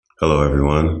Hello,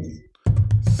 everyone.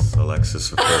 It's Alexis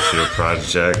for First Year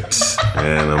Project,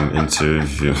 and I'm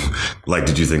interviewing. Like,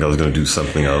 did you think I was going to do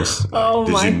something else? Oh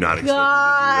did my you not expect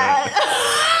God. me to do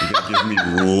that? You're going to give me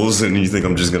rules, and you think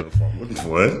I'm just going to follow?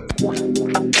 What?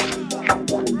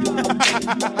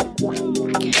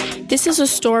 This is a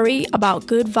story about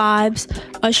good vibes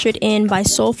ushered in by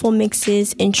soulful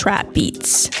mixes and trap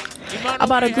beats.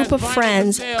 About a group of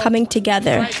friends coming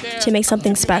together to make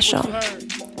something special,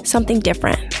 something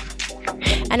different.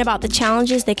 And about the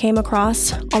challenges they came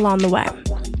across along the way.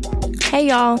 Hey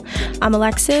y'all, I'm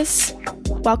Alexis.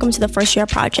 Welcome to the First Year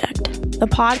Project, the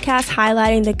podcast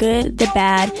highlighting the good, the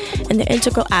bad, and the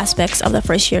integral aspects of the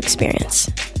first year experience.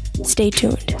 Stay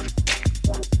tuned.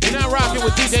 You're not rocking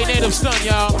with DJ Native Son,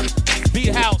 y'all.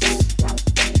 Beat House.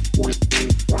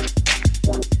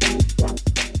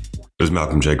 This is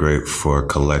Malcolm J. Grape for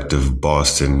Collective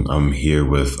Boston. I'm here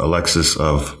with Alexis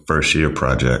of First Year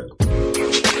Project.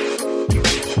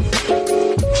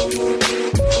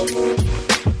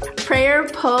 Prayer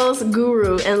pose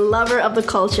guru and lover of the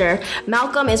culture,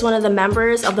 Malcolm is one of the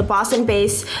members of the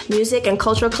Boston-based music and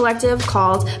cultural collective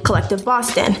called Collective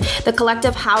Boston. The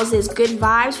collective houses good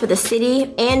vibes for the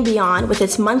city and beyond with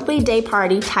its monthly day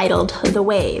party titled The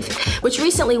Wave, which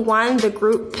recently won the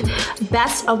group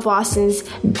Best of Boston's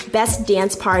Best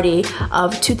Dance Party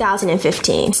of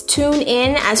 2015. Tune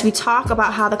in as we talk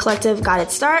about how the collective got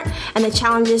its start and the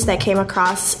challenges that came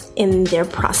across in their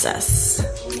process.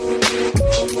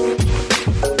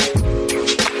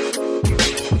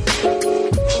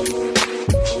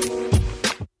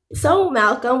 So,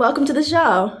 Malcolm, welcome to the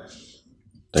show.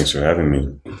 Thanks for having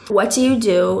me. What do you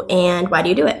do and why do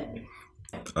you do it?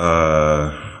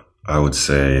 I would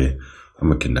say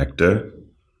I'm a connector.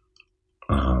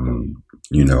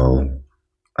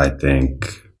 I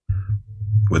think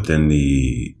within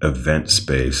the event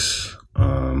space,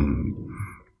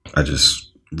 I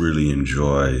just really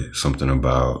enjoy something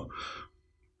about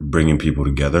bringing people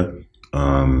together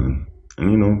and,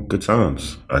 good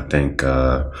times. I think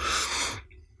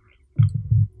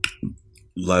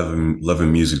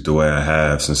loving music the way I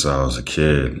have since I was a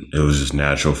kid, it was just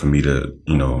natural for me to,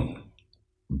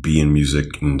 be in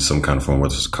music in some kind of form,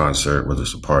 whether it's a concert, whether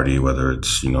it's a party, whether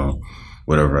it's,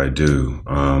 whatever I do.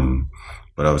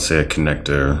 But I would say a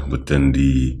connector within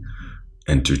the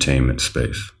entertainment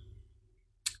space.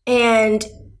 And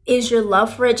is your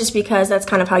love for it just because that's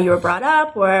kind of how you were brought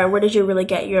up, or where did you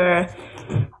get your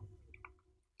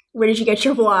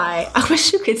why? I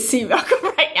wish you could see Malcolm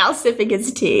right now sipping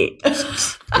his tea.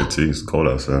 Good tea. It's cold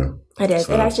outside. It is.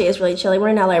 So, it actually is really chilly. We're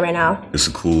in LA right now. It's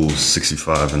a cool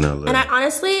 65 in LA. And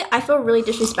I feel really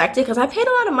disrespected because I paid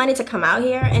a lot of money to come out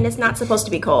here and it's not supposed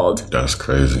to be cold. That's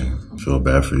crazy. I feel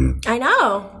bad for you. I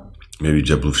know. Maybe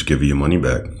JetBlue should give you your money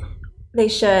back. They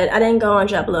should. I didn't go on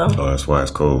JetBlue. Oh, that's why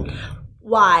it's cold.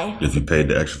 Why? If you paid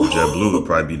the extra for JetBlue, it would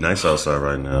probably be nice outside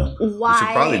right now. Why? We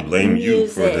should probably blame music? you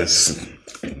for this.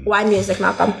 Why music,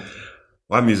 Malcolm?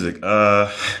 Why music? My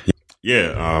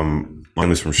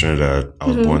family's from Trinidad. I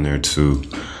was born there too.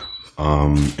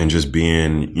 And just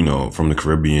being, from the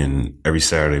Caribbean, every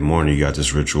Saturday morning, you got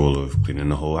this ritual of cleaning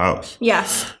the whole house.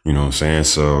 Yes. You know what I'm saying?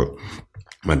 So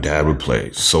my dad would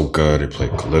play soca, they play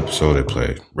calypso, they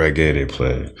play reggae, they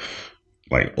play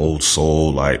like old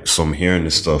soul. So I'm hearing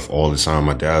this stuff all the time.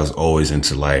 My dad was always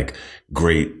into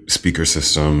great speaker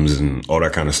systems and all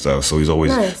that kind of stuff. So he's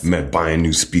always buying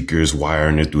new speakers,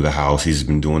 wiring it through the house. He's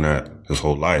been doing that his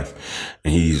whole life.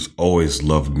 And he's always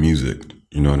loved music.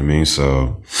 You know what I mean?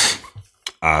 So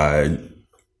I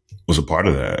was a part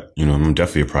of that. I'm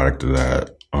definitely a product of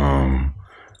that.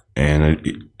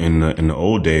 And in the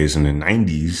old days, in the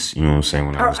 90s, you know what I'm saying?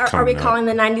 When I was coming Are we calling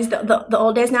the 90s the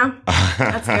old days now?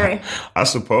 That's scary. I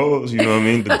suppose, you know what I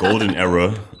mean? The golden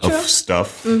era of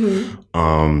stuff.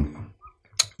 Mm-hmm.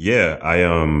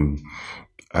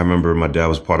 I remember my dad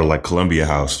was part of Columbia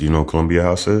House. Do you know what Columbia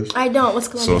House is? I don't. What's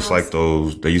Columbia House? So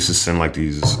it's they used to send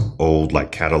these old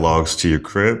catalogs to your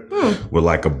crib with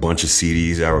a bunch of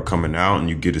CDs that were coming out, and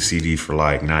you get a CD for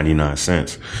 99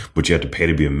 cents, but you had to pay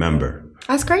to be a member.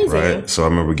 That's crazy. Right? So I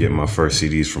remember getting my first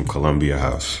CDs from Columbia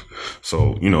House.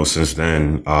 So, since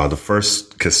then, the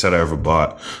first cassette I ever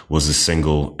bought was the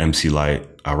single MC Lyte,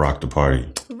 I Rock the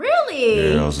Party. Really?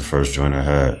 Yeah, that was the first joint I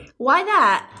had. Why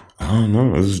that? I don't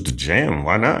know. It was the jam.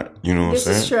 Why not? You know what I'm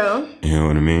saying? This is true. You know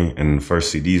what I mean? And the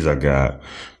first CDs I got,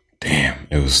 it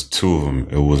was two of them.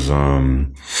 It was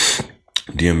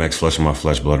DMX, Flesh of My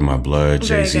Flesh, Blood of My Blood,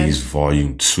 Jay-Z's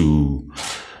Volume 2.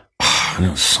 And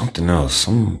it was something else,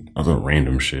 some other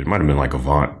random shit. It might have been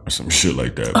Avant or some shit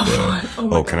like that.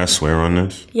 But, can I swear on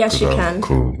this? Yes, you can.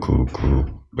 Cool.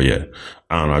 But yeah,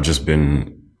 I don't know. I've just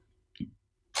been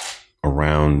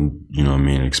around, you know what I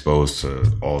mean, exposed to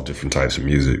all different types of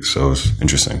music. So it's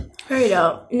interesting. Very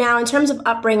dope. Now, in terms of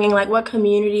upbringing, like what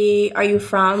community are you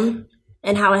from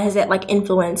and how has it like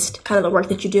influenced kind of the work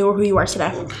that you do or who you are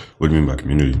today? What do you mean by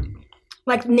community?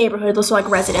 Like neighborhood, also like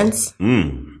residents.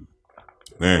 Man.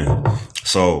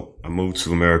 So I moved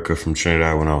to America from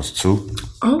Trinidad when I was 2.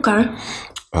 Okay.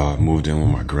 Moved in with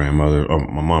my grandmother,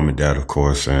 my mom and dad, of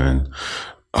course, and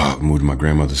moved to my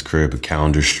grandmother's crib at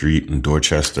Calendar Street in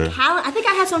Dorchester. I think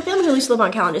I had some family who used to live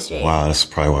on Calendar Street. Wow, that's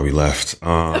probably why we left.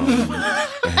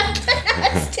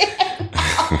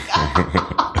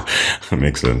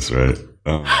 Makes sense, right?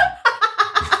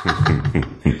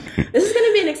 This is going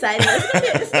to be an exciting,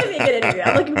 this is going to be a good interview.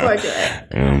 I'm looking forward to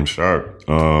it. I'm sharp.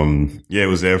 Yeah, it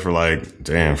was there for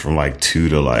from 2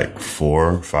 to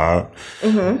 4, 5.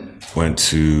 Moved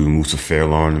to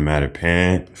Fairlawn and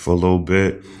Mattapan for a little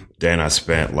bit. Then I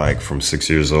spent from 6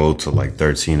 years old to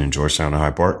 13 in Georgetown and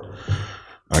Hyde Park.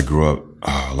 I grew up,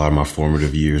 a lot of my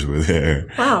formative years were there.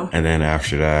 Wow. And then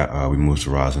after that, we moved to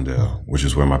Rosendale, which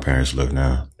is where my parents live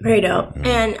now. Very dope. Yeah.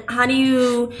 And how do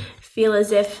you feel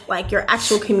as if your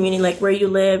actual community, where you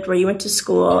lived, where you went to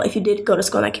school, if you did go to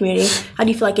school in that community, how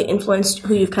do you feel like it influenced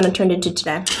who you've kind of turned into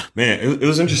today? Man, it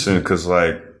was interesting because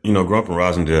growing up in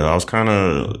Rosendale, I was kind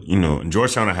of, in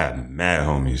Georgetown, I had mad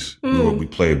homies. We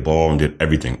played ball and did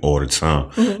everything all the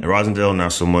time. In Rosendale,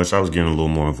 not so much. I was getting a little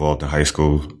more involved in high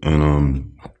school. And,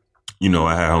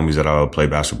 I had homies that I would play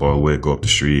basketball with, go up the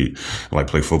street, and,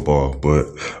 play football.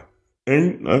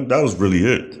 That was really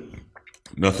it.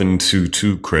 Nothing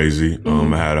too crazy.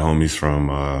 I had homies from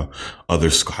other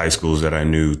high schools that I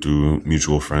knew through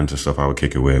mutual friends and stuff I would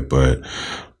kick it with. But,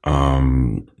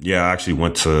 I actually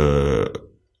went to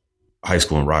high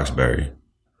school in Roxbury.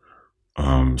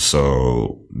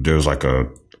 So there was a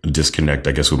disconnect,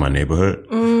 I guess, with my neighborhood.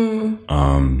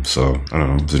 So I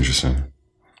don't know, it's interesting.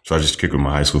 So I just kick with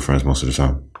my high school friends most of the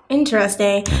time.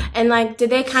 Interesting. And did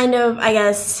they kind of, I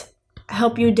guess,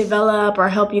 help you develop or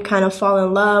help you kind of fall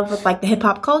in love with the hip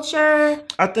hop culture?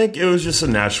 I think it was just a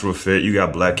natural fit. You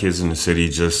got black kids in the city,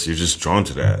 you're just drawn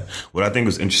to that. What I think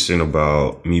was interesting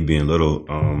about me being little,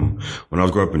 when I was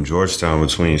growing up in Georgetown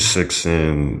between 6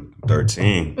 and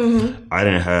 13, I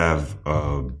didn't have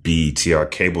a BET. Our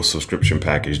cable subscription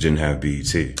package didn't have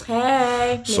BET.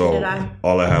 Hey, so did I.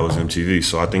 All I had was MTV.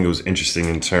 So I think it was interesting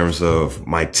in terms of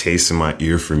my taste and my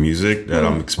ear for music that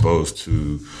I'm exposed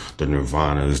to the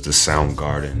Nirvanas, the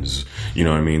Soundgardens, you know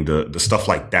what I mean? The stuff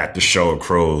like that, the Sheryl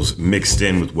Crows mixed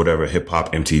in with whatever hip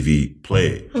hop MTV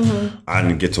played. I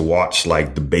didn't get to watch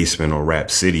The Basement or Rap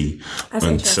City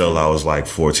until I was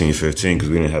 14, 15 because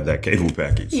we didn't have that cable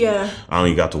package. Yeah. I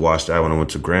only got to watch that when I went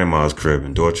to grandma's crib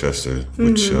in Dorchester,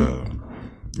 which,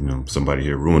 somebody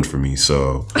here ruined for me.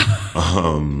 So,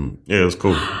 it was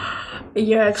cool.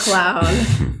 You're a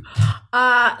clown.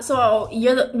 So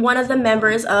you're one of the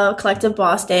members of Collective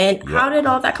Boston. Yep. How did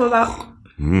all that come about?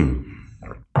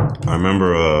 I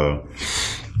remember,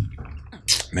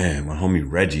 my homie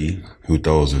Reggie, who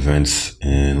throws events,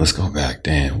 and let's go back.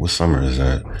 Damn, what summer is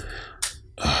that?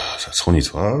 Is that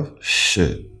 2012?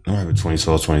 Shit. It might be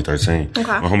 2012, 2013. Okay.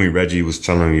 My homie Reggie was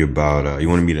telling me about, he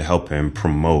wanted me to help him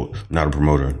promote, not a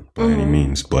promoter by any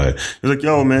means, but he was like,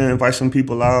 yo, man, invite some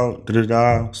people out,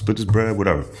 split this bread,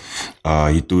 whatever.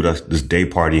 He threw this day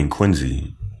party in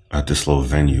Quincy at this little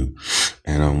venue.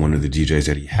 And one of the DJs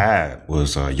that he had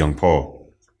was Young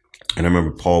Paul. And I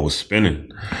remember Paul was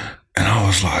spinning. And I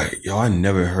was like, yo, I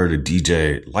never heard a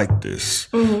DJ like this.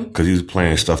 Cause he was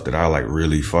playing stuff that I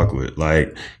really fuck with.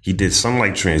 He did some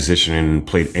transition and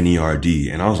played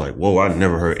NERD. And I was like, whoa, I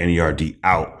never heard NERD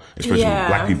out, especially with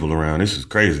black people around. This is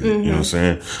crazy. You know what I'm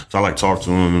saying? So I talked to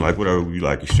him and whatever, we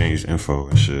exchanged info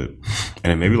and shit.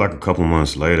 And then maybe a couple of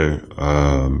months later,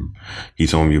 he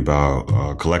told me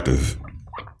about, Collective.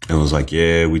 And it was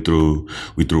yeah, we threw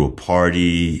a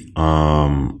party.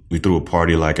 We threw a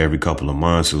party every couple of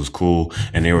months. It was cool.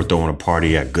 And they were throwing a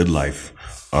party at Good Life.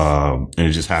 And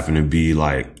it just happened to be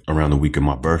around the week of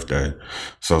my birthday.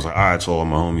 So I was all right, I told all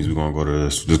my homies, we're going to go to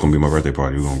this. This is going to be my birthday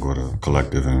party. We're going to go to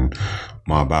Collective and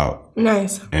mob out.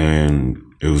 Nice. And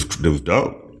it was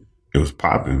dope. It was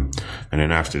popping. And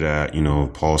then after that,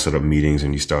 Paul set up meetings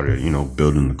and he started,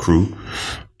 building the crew.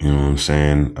 You know what I'm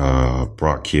saying?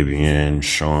 Brought Kibby in,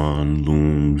 Sean,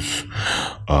 Looms,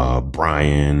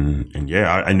 Brian. And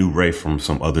I knew Ray from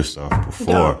some other stuff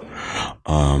before.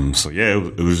 So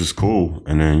it was just cool.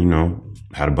 And then,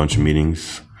 had a bunch of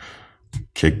meetings,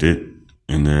 kicked it,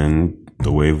 and then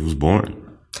the wave was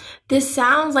born. This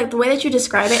sounds the way that you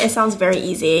describe it sounds very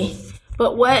easy.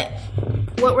 But what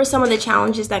were some of the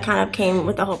challenges that kind of came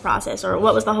with the whole process, or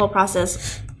what was the whole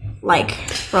process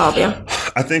for all of you?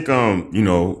 I think,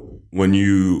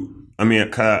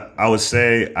 I would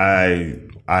say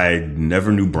I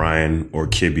never knew Brian or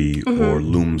Kibby or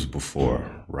Looms before,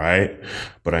 right?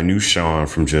 But I knew Sean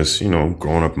from just,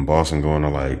 growing up in Boston, going to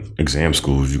like exam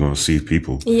schools. You're going to see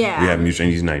people. Yeah. We have mutual,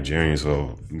 and he's Nigerian,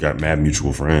 so we got mad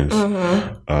mutual friends.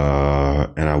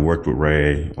 And I worked with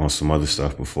Ray on some other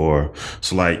stuff before.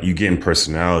 So like you getting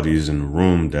personalities in the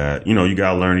room that, you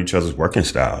got to learn each other's working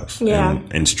styles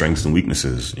and strengths and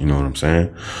weaknesses. You know what I'm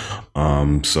saying?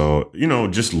 So,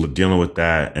 just dealing with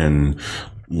that and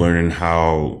learning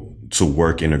how to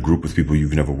work in a group with people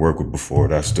you've never worked with before.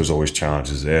 There's always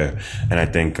challenges there. And I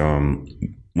think,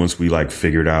 once we like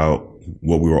figured out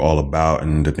what we were all about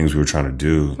and the things we were trying to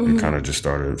do, it kind of just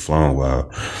started flowing well.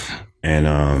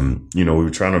 And, we were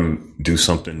trying to do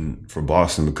something for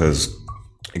Boston because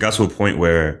it got to a point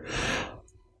where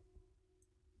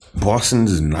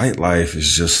Boston's nightlife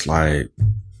is just like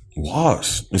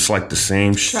lost. It's like the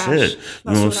same shit. You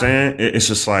know what I'm saying? It's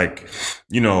just like,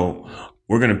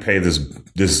 we're going to pay this,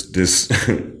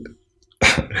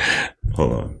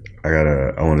 hold on.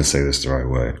 I want to say this the right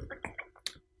way.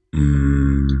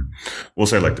 We'll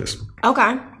say it like this.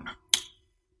 Okay.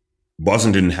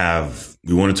 Boston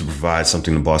we wanted to provide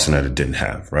something to Boston that it didn't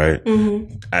have, right?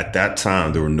 At that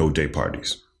time, there were no day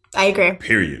parties. I agree.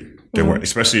 Period. There weren't,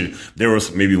 especially, there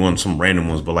was maybe some random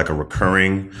ones, but like a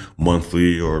recurring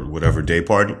monthly or whatever day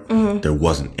party, there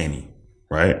wasn't any.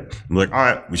 Right? I'm like, all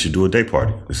right, we should do a day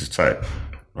party. This is tight.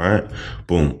 Right?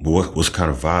 Boom. But what's kind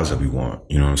of vibes that we want?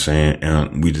 You know what I'm saying?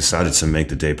 And we decided to make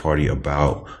the day party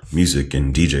about music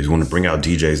and DJs. We want to bring out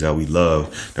DJs that we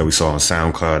love, that we saw on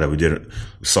SoundCloud, that we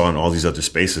saw in all these other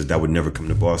spaces that would never come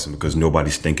to Boston because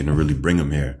nobody's thinking to really bring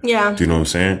them here. Yeah. Do you know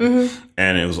what I'm saying?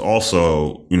 And it was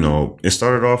also, it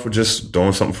started off with just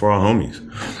doing something for our homies.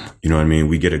 You know what I mean?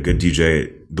 We get a good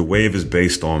DJ. The Wave is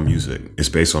based on music. It's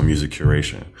based on music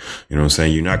curation. You know what I'm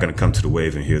saying? You're not going to come to the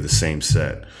Wave and hear the same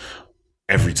set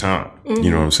every time.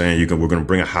 You know what I'm saying? We're going to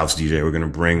bring a house DJ. We're going to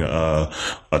bring a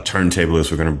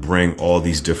turntablist. We're going to bring all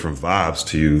these different vibes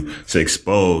to you to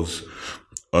expose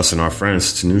us and our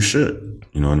friends to new shit.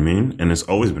 You know what I mean? And it's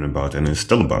always been about that, and it's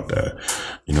still about that.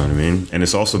 You know what I mean? And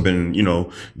it's also been,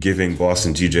 giving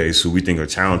Boston DJs who we think are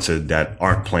talented that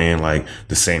aren't playing like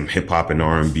the same hip hop and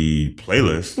R&B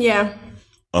playlist. Yeah.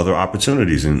 Other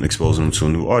opportunities and exposing them to a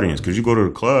new audience. Because you go to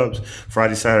the clubs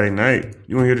Friday, Saturday night,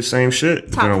 you're going to hear the same shit.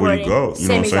 Depending on where you go. You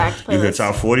know what I'm saying? You hear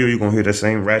top 40 or you're going to hear the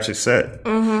same ratchet set.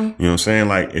 You know what I'm saying?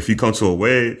 Like, if you come to a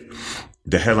Wave,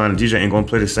 the headline DJ ain't going to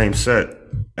play the same set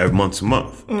every month to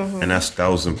month. And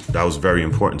that was very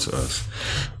important to us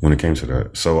when it came to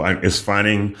that. So it's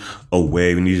finding a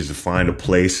way. We needed to find a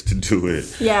place to do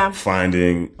it. Yeah.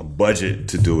 Finding a budget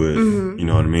to do it. You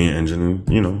know what I mean? And then,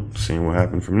 seeing what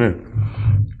happened from there.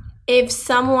 If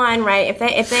someone, right,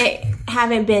 if they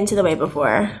haven't been to the Wave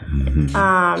before,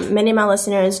 many of my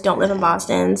listeners don't live in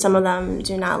Boston. Some of them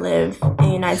do not live in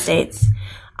the United States.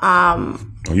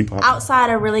 Outside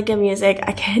of really good music,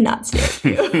 I cannot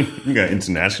stand you. You got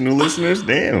international listeners?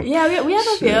 Damn. Yeah, we have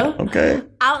a few. Okay.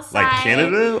 Outside. Like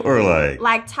Canada or like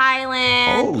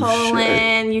Thailand,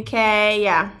 Poland, shit. UK,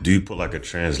 yeah. Do you put like a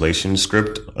translation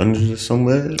script under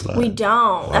somewhere? Like, we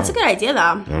don't. Wow. That's a good idea, though.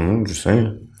 I'm just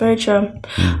saying. Very true.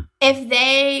 If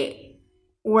they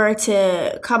were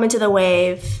to come into the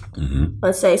Wave,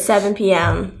 let's say 7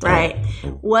 p.m., right?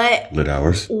 What lit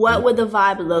hours? What would the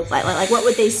vibe look like? Like what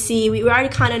would they see? We already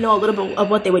kind of know a little bit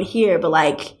of what they would hear, but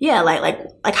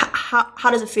how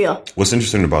does it feel? What's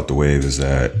interesting about the Wave is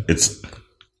that it's,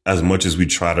 as much as we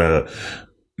try to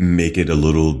make it a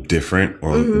little different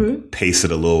or pace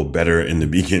it a little better in the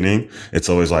beginning, it's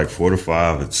always like 4 to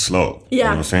 5, it's slow. Yeah. You know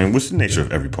what I'm saying? What's the nature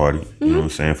of every party? You know what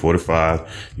I'm saying? 4 to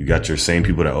 5, you got your same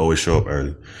people that always show up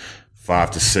early.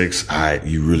 5 to 6,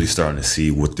 you really starting to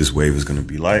see what this Wave is going to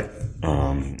be like,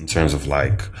 in terms of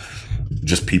like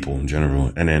just people in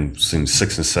general. And then since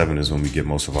 6 and 7 is when we get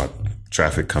most of our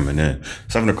traffic coming in.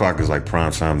 7 o'clock is like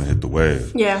prime time to hit the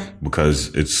Wave. Yeah.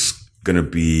 Because it's going to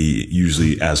be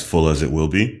usually as full as it will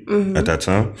be at that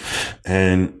time.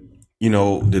 And,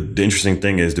 the interesting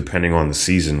thing is, depending on the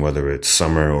season, whether it's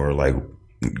summer or like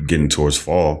getting towards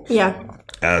fall,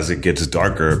 as it gets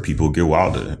darker, people get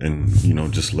wilder and,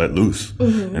 just let loose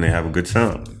and they have a good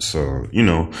time. So,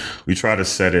 we try to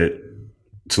set it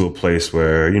to a place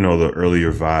where, the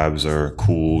earlier vibes are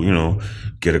cool,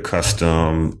 get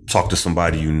accustomed, talk to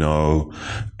somebody, and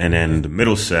then the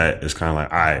middle set is kind of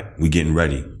like, all right, we getting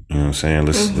ready. You know what I'm saying?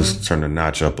 Let's turn the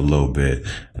notch up a little bit.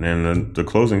 And then the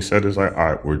closing set is like,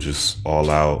 all right, we're just all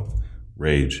out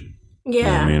rage. Yeah. You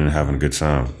know what I mean? And having a good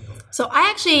time. So I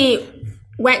actually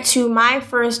went to my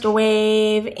first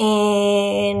wave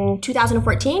in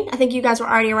 2014. I think you guys were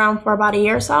already around for about a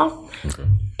year or so. Okay.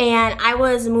 And I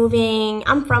was moving,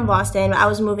 I'm from Boston, but I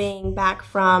was moving back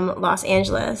from Los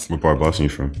Angeles. What part of Boston are you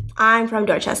from? I'm from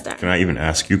Dorchester. Can I even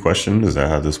ask you questions? Is that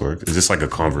how this works? Is this like a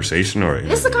conversation or?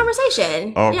 This is a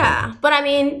conversation. Oh, okay. Yeah. But I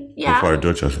mean, yeah. What part of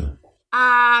Dorchester?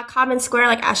 Common Square,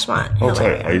 like Ashmont. Oh,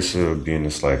 okay. I used to be in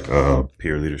this like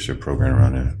peer leadership program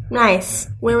around there. Nice.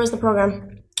 Where was the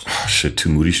program? Oh, shit, 2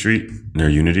 Moody Street near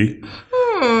Unity.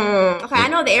 Okay, I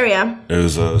know the area. It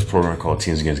was a program called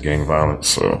Teens Against Gang Violence,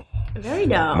 so. Very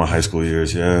dope. My high school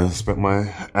years, yeah. Spent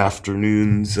my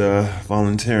afternoons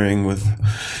volunteering with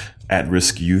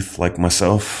at-risk youth like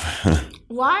myself.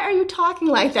 Why are you talking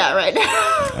like that right now?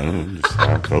 I don't know, just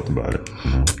how I felt about it.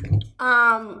 You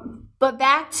know? But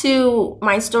back to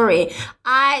my story.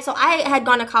 I had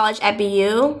gone to college at BU.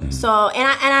 Mm-hmm. So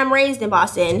I'm raised in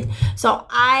Boston. So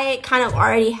I kind of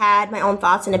already had my own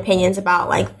thoughts and opinions about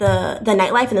like the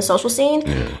nightlife and the social scene.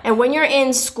 Yeah. And when you're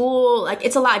in school, like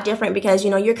it's a lot different because, you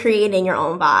know, you're creating your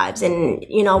own vibes and,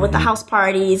 you know, with the house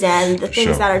parties and the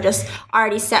things that are just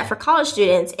already set for college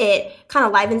students, it kind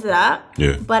of livens it up.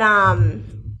 Yeah. But I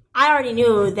already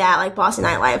knew that like Boston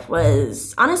nightlife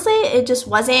was, honestly, it just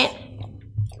wasn't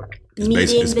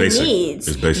meeting the needs.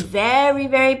 It's basic. Very,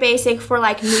 very basic for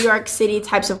like New York City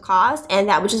types of cost, and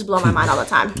that would just blow my mind all the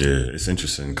time. Yeah, it's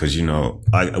interesting because, you know,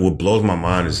 what blows my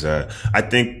mind is that I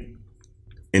think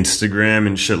Instagram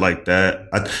and shit like that,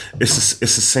 it's the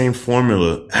same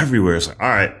formula everywhere. It's like, all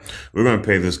right, we're going to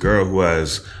pay this girl who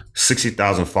has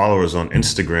 60,000 followers on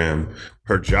Instagram.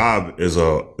 Her job is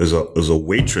a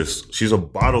waitress. She's a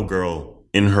bottle girl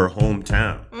in her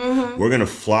hometown. Mm-hmm. We're going to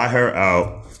fly her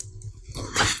out.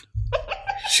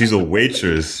 She's a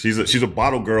waitress. She's a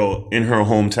bottle girl in her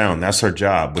hometown. That's her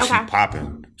job, but she's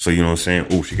popping. So, you know what I'm saying?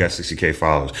 Oh, she got 60K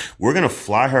followers. We're going to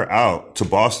fly her out to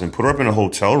Boston, put her up in a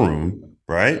hotel room,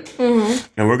 right? Mm-hmm.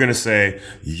 And we're going to say,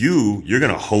 you're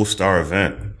going to host our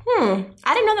event. I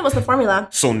didn't know that was the formula.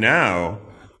 So now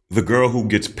the girl who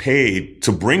gets paid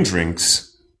to bring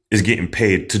drinks is getting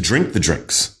paid to drink the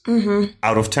drinks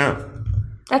out of town.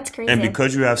 That's crazy. And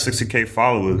because you have 60K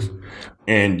followers,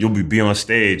 and you'll be on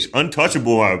stage,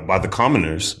 untouchable by the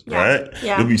commoners, right?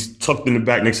 Yeah. You'll be tucked in the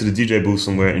back next to the DJ booth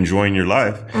somewhere, enjoying your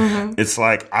life. Mm-hmm. It's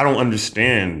like, I don't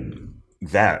understand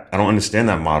that. I don't understand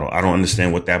that model. I don't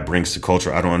understand what that brings to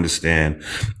culture. I don't understand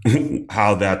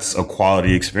how that's a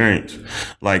quality experience.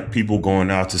 Like people going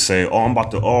out to say, oh, I'm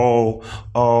about to,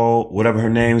 whatever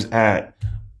her name's at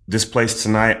this place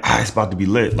tonight, it's about to be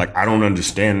lit. Like, I don't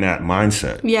understand that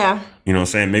mindset. Yeah. You know what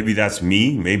I'm saying? Maybe that's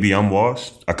me. Maybe I'm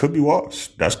washed. I could be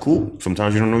washed. That's cool.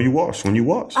 Sometimes you don't know you washed when you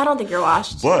wash. I don't think you're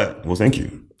washed. But, well, thank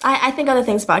you. I think other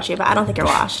things about you, but I don't think you're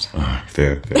washed.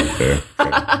 Fair.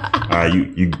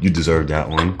 You deserve that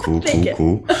one. Cool.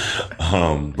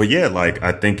 But yeah, like,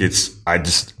 I think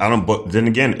but then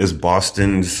again, is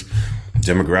Boston's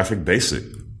demographic basic?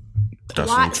 That's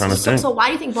what I'm trying to think. So why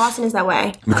do you think Boston is that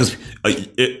way? Because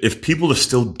if people are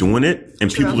still doing it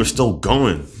and people are still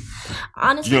going.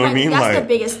 Honestly, you know what I mean? That's the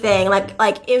biggest thing.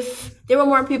 Like if there were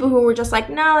more people who were just like,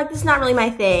 no, like this is not really my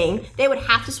thing, they would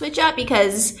have to switch up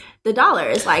because the dollar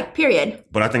is like, period.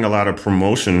 But I think a lot of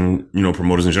promoters in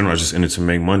general are just in it to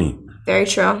make money. Very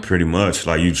true. Pretty much.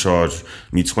 Like you charge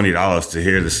me $20 to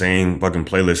hear the same fucking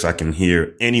playlist I can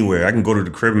hear anywhere. I can go to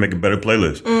the crib and make a better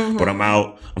playlist. Mm-hmm. But I'm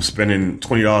out. I'm spending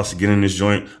 $20 to get in this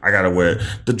joint. I gotta wear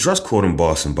the dress code in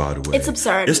Boston, by the way. It's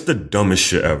absurd. It's the dumbest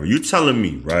shit ever. You telling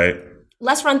me, right?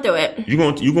 Let's run through it. You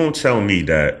gonna tell me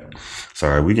that?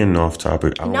 Sorry, we getting off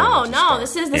topic. No.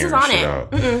 This is on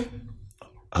it.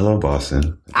 I love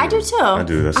Boston. I do too. I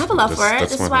do. I have a love for it.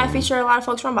 This is why I feature a lot of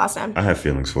folks from Boston. I have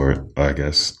feelings for it, I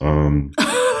guess.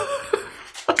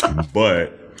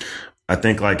 But I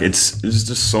think like it's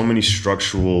just so many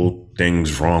structural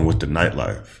things wrong with the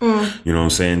nightlife. You know what I'm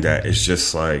saying? That it's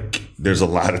just like there's a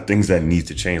lot of things that need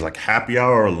to change. Like happy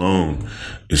hour alone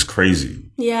is crazy.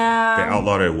 Yeah. They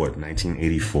outlawed it,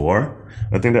 1984?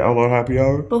 I think they outlawed happy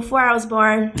hour. Before I was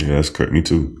born. Yeah, that's crazy. Me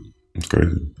too. It's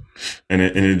crazy. And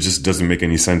it just doesn't make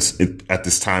any sense at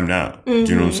this time now. Do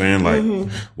you know what I'm saying? Like,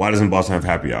 why doesn't Boston have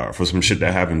happy hour? For some shit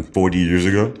that happened 40 years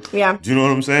ago? Yeah. Do you know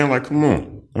what I'm saying? Like, come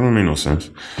on. That don't make no sense.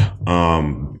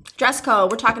 Dress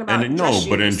code. We're talking about dress shoes.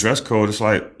 But in dress code, it's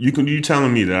like, you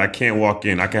telling me that I can't walk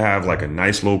in. I can have like a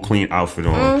nice little clean outfit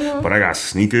on, but I got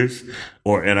sneakers.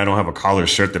 and I don't have a collared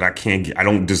shirt that I can't get. I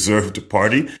don't deserve to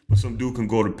party. But some dude can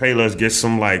go to Payless, get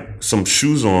some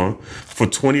shoes on for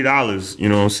 $20. You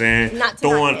know what I'm saying?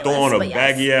 Throw on a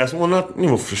baggy ass. Well, not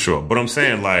for sure. But I'm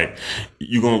saying like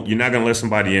you're not gonna let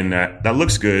somebody in that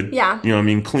looks good. Yeah. You know what I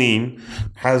mean? Clean,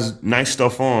 has nice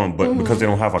stuff on, but because they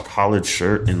don't have a collared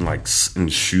shirt and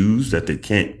and shoes that they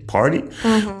can't party.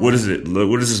 What is it?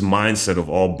 What is this mindset of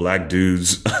all black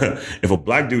dudes? If a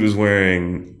black dude is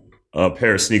wearing a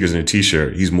pair of sneakers and a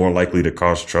t-shirt, he's more likely to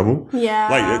cause trouble. Yeah.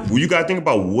 Like, you gotta think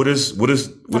about what is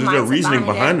their reasoning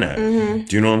behind that?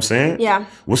 Do you know what I'm saying? Yeah.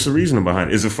 What's the reasoning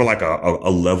behind it? Is it for like a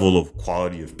level of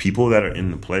quality of people that are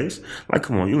in the place? Like,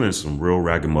 come on, you in some real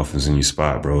ragamuffins in your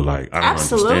spot, bro. Like, I don't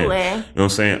understand. You know what I'm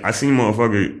saying? I seen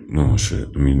motherfucker. No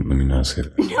shit. Let me not say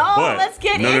that. No, let's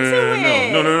get into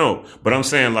it. No. But I'm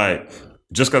saying like,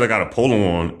 just because I got a polo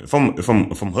on, if I'm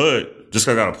hood, just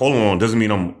because I got a polo on doesn't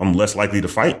mean I'm less likely to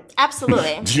fight.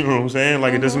 Absolutely. Do you know what I'm saying?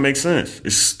 Like, it doesn't make sense.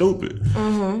 It's stupid.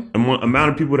 The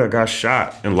amount of people that got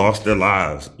shot and lost their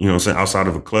lives, you know what I'm saying, outside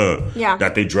of a club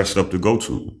that they dressed up to go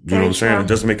to. You know what I'm saying? It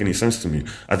doesn't make any sense to me.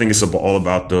 I think it's all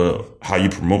about how you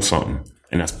promote something.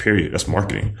 And that's period. That's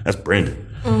marketing. That's branding.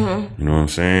 You know what I'm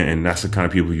saying? And that's the kind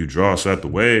of people you draw. So at the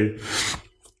Wave,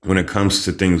 when it comes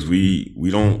to things,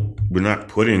 we're not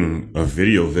putting a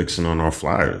video vixen on our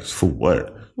flyers. For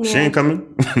what? She ain't coming.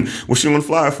 What she want to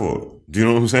fly for? Do you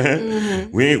know what I'm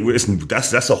saying?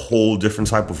 That's a whole different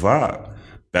type of vibe.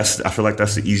 I feel like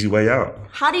that's the easy way out.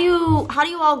 How do you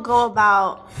all go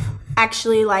about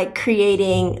actually like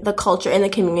creating the culture in the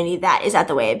community that is at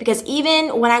the Wave? Because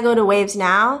even when I go to Waves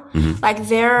now, like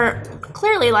there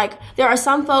are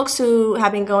some folks who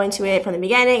have been going to it from the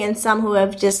beginning and some who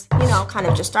have just, kind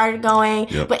of just started going,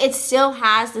 but it still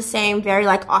has the same very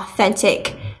like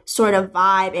authentic sort of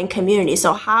vibe and community.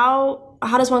 So how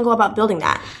does one go about building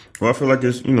that? Well, I feel like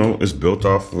it's, it's built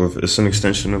off of, it's an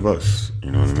extension of us,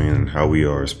 you know what I mean? And how we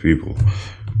are as people.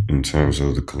 In terms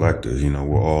of the collective,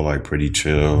 we're all like pretty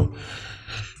chill,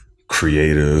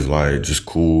 creative, like just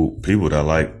cool people that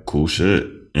like cool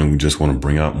shit. And we just want to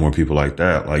bring out more people like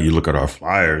that. Like, you look at our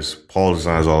flyers, Paul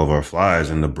designs all of our flyers,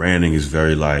 and the branding is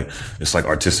very like, it's like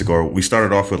artistic. Or we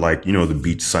started off with like, the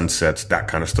beach sunsets, that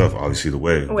kind of stuff. Obviously the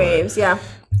waves, yeah.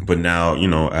 But now,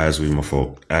 as we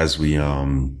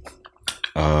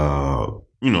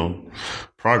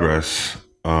progress,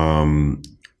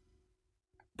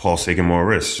 Paul's taking more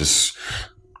risks, just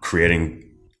creating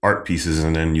art pieces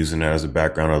and then using that as a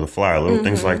background of the flyer, little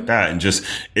things like that. And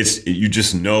you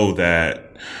just know that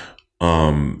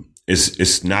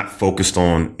it's not focused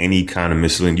on any kind of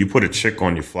misleading. You put a chick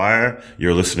on your flyer,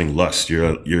 you're eliciting lust.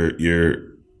 You're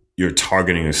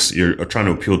targeting you're trying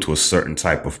to appeal to a certain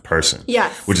type of person.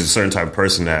 Yes. Which is a certain type of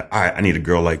person that, I need a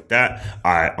girl like that.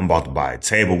 I'm about to buy a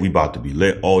table. We about to be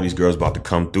lit. All these girls about to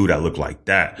come through that look like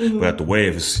that. But at the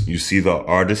Wave, you see the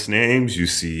artist names, you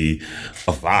see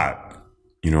a vibe.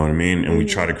 You know what I mean? And we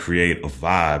try to create a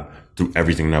vibe through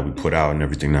everything that we put out and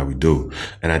everything that we do.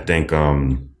 And I think,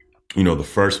 the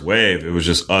first Wave, it was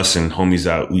just us and homies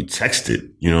that we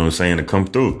texted, you know what I'm saying, to come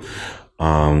through.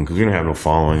 Because we didn't have no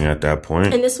following at that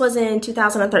point. And this was in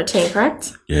 2013,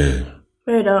 correct? Yeah.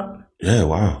 Very dope. Yeah,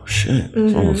 wow. Shit.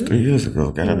 It's almost 3 years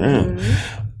ago. Goddamn.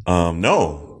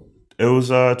 No. It was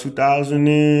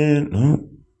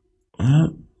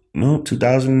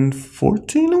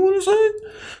 2014, I want to say.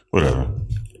 Whatever.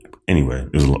 Anyway,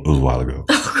 it was a while ago.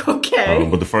 Okay.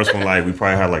 But the first one, like, we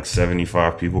probably had like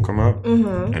 75 people come up.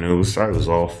 And it was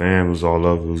all fam, it was all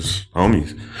love, it was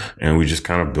homies. And we just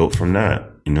kind of built from that.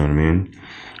 You know what I mean?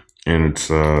 And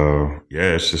it's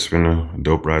it's just been a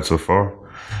dope ride so far.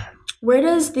 Where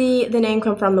does the name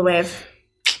come from, the Wave?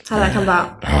 How did that come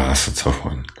about? Oh, that's a tough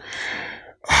one.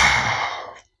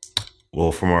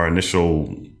 Well, from our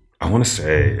initial, I want to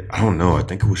say, I don't know. I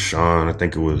think it was Sean. I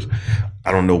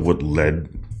don't know what led.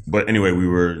 But anyway, we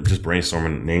were just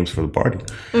brainstorming names for the party.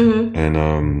 And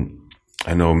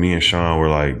I know me and Sean were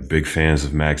like big fans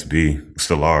of Max B.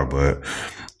 Still are, but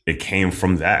it came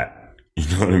from that. You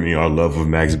know what I mean? Our love of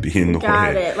Max B in the way.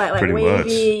 Got it. Like pretty wavy. Much.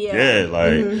 Yeah,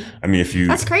 like, I mean, if you...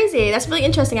 That's crazy. That's really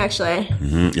interesting, actually.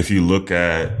 If you look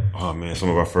at, some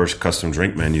of our first custom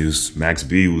drink menus, Max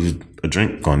B was a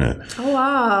drink on that. Oh,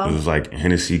 wow. It was like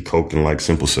Hennessy, Coke, and like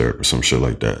simple syrup or some shit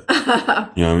like that.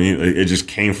 You know what I mean? It just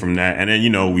came from that. And then,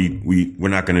 we're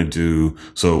not going to do...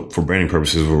 So for branding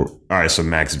purposes, all right, so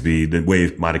Max B, the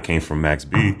Wave might have came from Max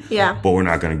B. Yeah. But we're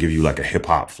not going to give you like a hip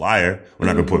hop flyer. We're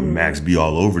not going to put Max B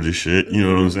all over this shit. You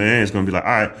know what I'm saying? It's going to be like, all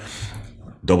right,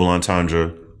 double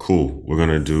entendre, cool. We're going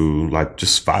to do like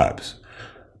just vibes.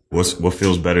 What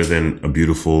feels better than a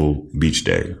beautiful beach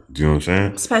day? Do you know what I'm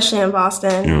saying? Especially in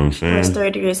Boston. You know what I'm saying? Where it's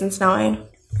 30 degrees and snowing.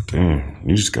 Damn.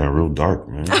 you just got real dark,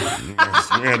 man.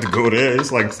 You had to go there.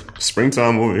 It's like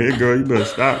springtime over here, girl. You better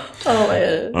stop. Oh,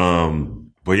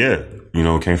 man. But yeah,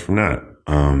 it came from that.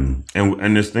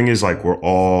 And this thing is like we're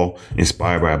all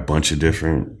inspired by a bunch of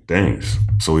different things.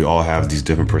 So we all have these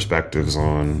different perspectives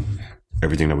on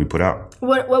everything that we put out.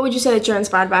 What would you say that you're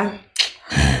inspired by?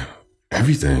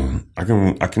 Everything. I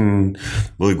can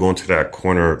really go into that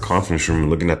corner conference room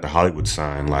looking at the Hollywood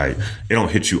sign. Like, it don't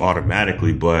hit you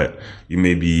automatically, but you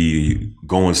may be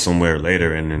going somewhere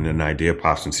later and then an idea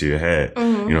pops into your head.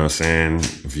 Mm-hmm. You know what I'm saying?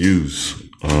 Views,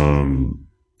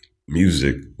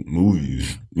 music,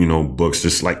 movies, books,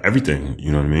 just like everything.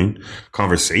 You know what I mean?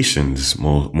 Conversations,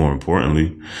 more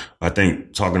importantly. I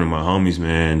think talking to my homies,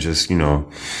 man, just, I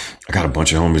got a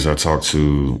bunch of homies I talk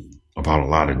to about a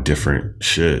lot of different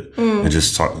shit and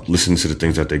just listen to the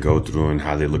things that they go through and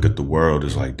how they look at the world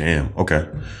is like, damn, okay,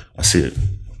 I see it.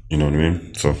 You know what I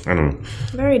mean? So I don't know.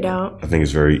 Very dope. I think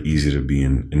it's very easy to be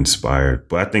inspired,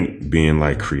 but I think being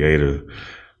like creative,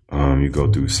 you go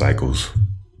through cycles.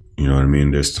 You know what I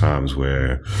mean? There's times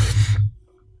where,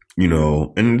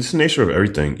 and it's the nature of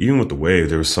everything. Even with the wave,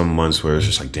 there were some months where it's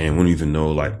just like, damn, we don't even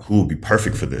know like who would be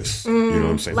perfect for this. You know what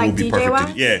I'm saying? Like who would be DJ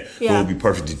perfect? Who would be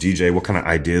perfect to DJ? What kind of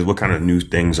ideas? What kind of new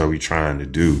things are we trying to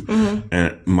do? Mm-hmm.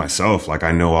 And myself, like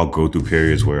I know I'll go through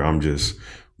periods where I'm just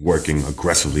working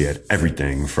aggressively at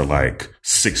everything for like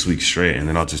 6 weeks straight, and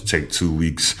then I'll just take 2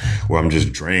 weeks where I'm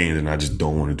just drained and I just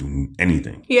don't want to do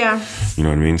anything. Yeah. You know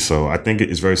what I mean? So I think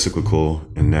it's very cyclical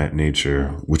in that nature,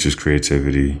 which is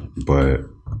creativity, but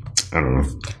I don't know.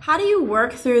 How do you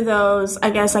work through those,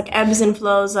 I guess, like ebbs and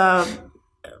flows of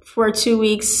for 2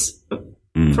 weeks,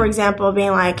 for example,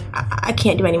 being like, I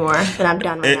can't do any more than I'm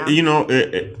done right now?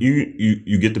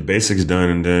 You get the basics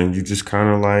done and then you just kind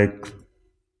of like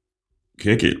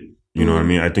kick it. You know what I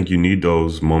mean? I think you need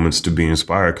those moments to be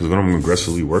inspired, because when I'm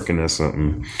aggressively working at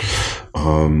something,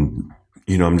 I'm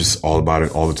just all about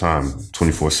it all the time,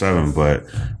 24/7. But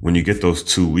when you get those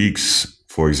 2 weeks,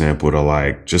 for example, to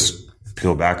like just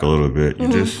peel back a little bit, you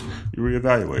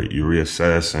reevaluate, you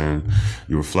reassess, and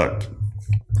you reflect,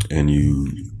 and you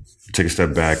take a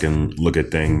step back and look at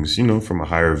things, from a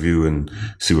higher view and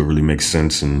see what really makes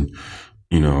sense, and,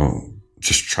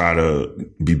 just try to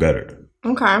be better.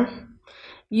 Okay.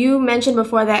 You mentioned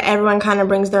before that everyone kind of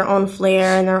brings their own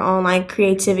flair and their own like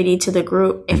creativity to the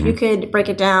group. If you could break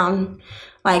it down,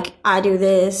 like I do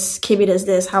this, Kibby does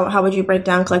this, how would you break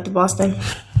down Collective Boston?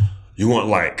 You want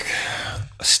like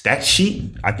a stat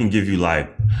sheet? I can give you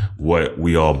like what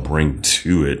we all bring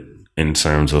to it in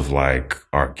terms of like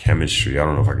our chemistry. I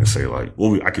don't know if I can say like,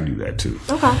 I can do that too.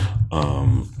 Okay.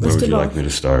 Where would you like me to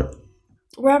start?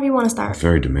 Wherever you want to start.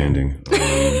 Very demanding.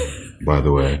 By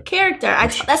the way, character.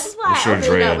 This is why I'm sure I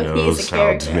Andrea with me as a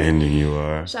how demanding you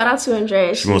are. Shout out to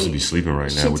Andrea. She wants to be sleeping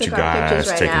right now with you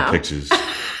guys taking pictures.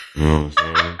 You know what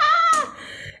I'm saying?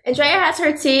 Andrea has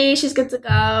her tea. She's good to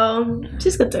go.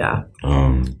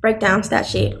 Break down stat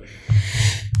sheet.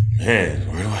 Man,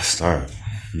 where do I start?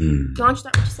 Why don't you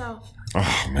start with yourself?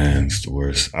 Oh man, it's the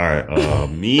worst. All right,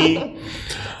 me.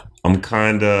 I'm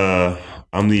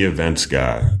the events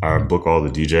guy. I book all the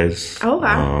DJs.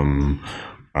 Okay.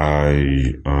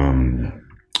 I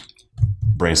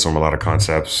brainstorm a lot of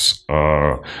concepts,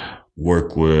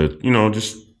 work with,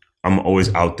 I'm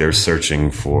always out there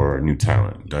searching for new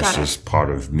talent. That's just part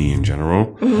of me in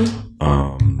general.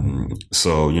 Mm-hmm.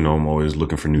 So, I'm always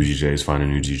looking for new DJs,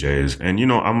 finding new DJs. And,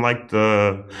 I'm like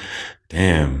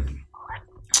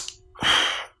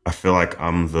I feel like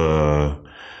I'm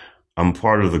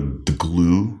part of the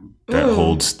glue that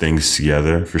holds things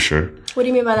together, for sure. What do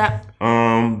you mean by that?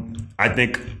 I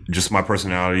think just my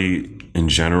personality in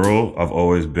general, I've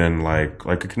always been like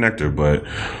a connector, but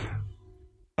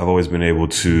I've always been able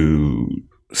to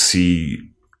see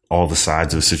all the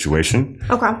sides of a situation.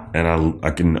 Okay. And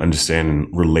I can understand and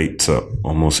relate to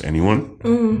almost anyone.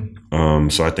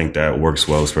 So I think that works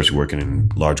well, especially working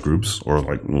in large groups, or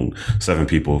like 7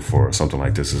 people for something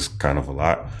like this is kind of a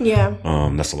lot. Yeah.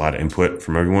 That's a lot of input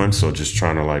from everyone. So just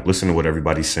trying to like listen to what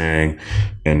everybody's saying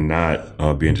and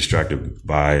not being distracted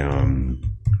by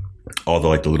all the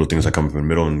like the little things that come up in the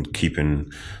middle, and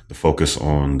keeping the focus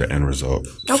on the end result.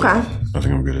 Okay. So I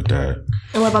think I'm good at that.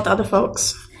 And what about the other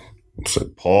folks? So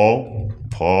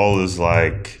Paul is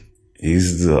like,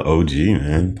 he's the OG,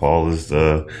 man. Paul is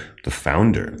the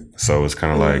founder. So it's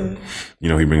kind of like,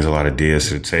 he brings a lot of ideas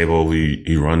to the table.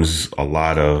 He runs a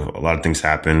lot of things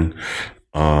happen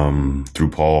through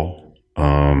Paul.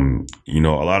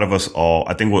 A lot of us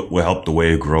I think what helped the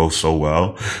wave grow so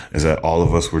well is that all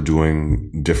of us were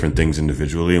doing different things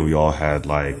individually, and we all had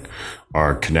like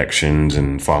our connections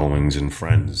and followings and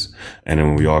friends. And then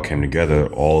when we all came together,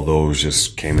 all those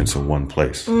just came into one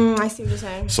place. I see what you're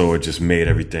saying. So it just made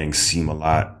everything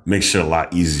makes shit a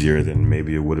lot easier than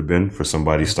maybe it would have been for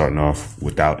somebody starting off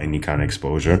without any kind of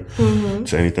exposure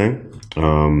to anything.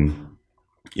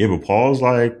 But Paul's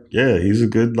like, he's a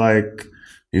good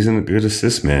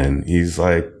assist man. He's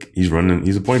a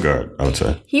point guard, I would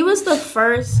say. He was the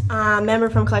first member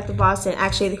from Collective Boston,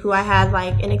 actually, who I had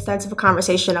like an extensive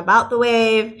conversation about the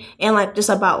wave and like just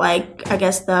about like, I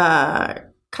guess the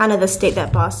kind of the state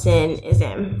that Boston is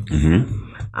in.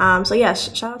 So yeah,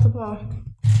 shout out to Paul.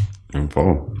 And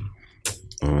Paul.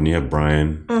 And you have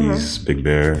Brian. He's Big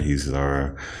Bear. He's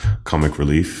our comic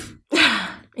relief.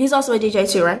 He's also a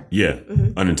DJ too, right? Yeah,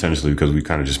 unintentionally, because we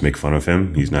kind of just make fun of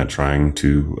him. He's not trying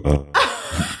to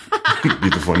be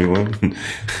the funny one.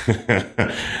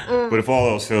 But if all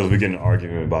else fails, we get in an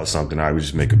argument about something, we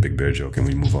just make a Big Bear joke and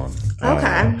we move on.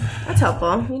 Okay, that's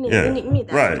helpful. We need that.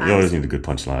 Right, sometimes. you always need a good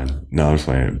punchline. No, I'm just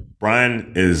playing.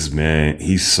 Brian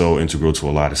he's so integral to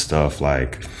a lot of stuff.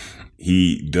 Like,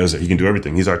 he can do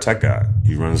everything. He's our tech guy.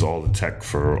 He runs all the tech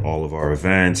for all of our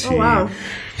events. Wow.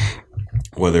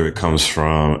 Whether it comes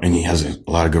from, and he has a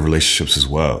lot of good relationships as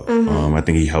well. I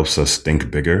think he helps us think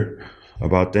bigger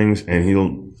about things, and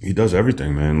he does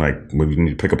everything, man. Like when we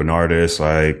need to pick up an artist,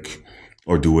 like,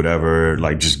 or do whatever,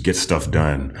 like just get stuff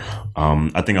done.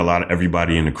 I think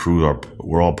everybody in the crew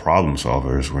we're all problem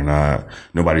solvers.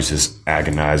 Nobody's just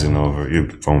agonizing over your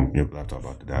laptop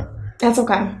about to die. That's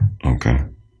okay. Okay.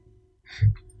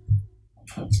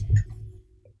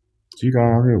 So you got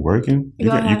out here working? You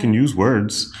can use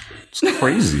words. It's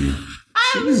crazy.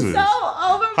 I'm Jesus. so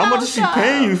over. How much is she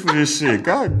paying you for this shit?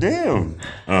 God damn.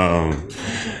 But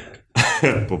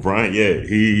Brian,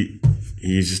 he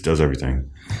just does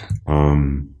everything.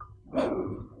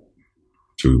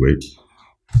 Should we wait?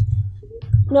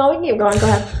 No, we can keep going. Go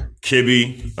ahead.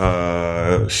 Kibby,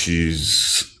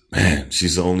 she's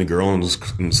the only girl in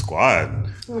the squad.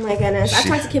 Oh my goodness. I've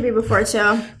talked to Kibby before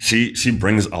too. She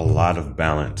brings a lot of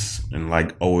balance and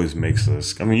like always makes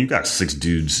us, you got 6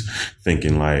 dudes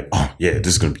thinking like, oh yeah, this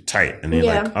is going to be tight. And they're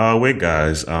like, wait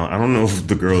guys, I don't know if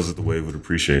the girls at the wave would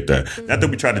appreciate that. Not that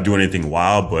we try to do anything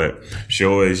wild, but she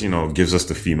always, gives us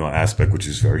the female aspect, which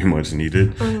is very much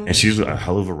needed. And she's a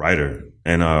hell of a writer.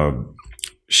 And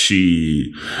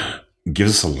she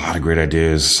gives us a lot of great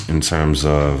ideas in terms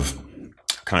of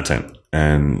content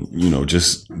and,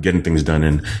 just getting things done.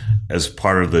 And as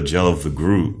part of the gel of the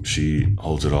group, she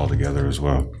holds it all together as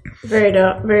well. Very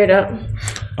dope. Very dope.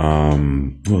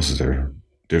 Who else is there?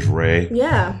 There's Ray.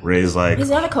 Yeah. Ray's like... He's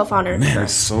the other co-founder. Man,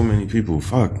 there's so many people.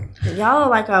 Fuck. Y'all are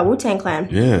like a Wu-Tang Clan.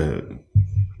 Yeah.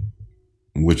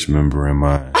 Which member am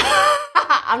I?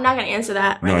 I'm not going to answer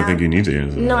that right now. I think you need to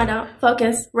answer that. No, I don't.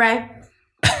 Focus. Ray.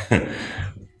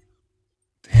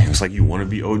 It's like you want to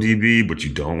be ODB, but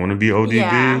you don't want to be ODB.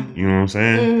 Yeah. You know what I'm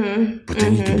saying? But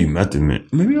then you can be Method Man.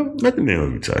 Maybe Method Man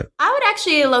would be tight. I would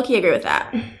actually low-key agree with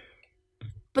that.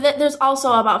 But there's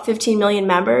also about 15 million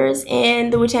members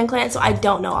in the Wu-Tang Clan, so I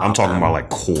don't know all I'm talking of them. about like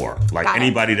core. Like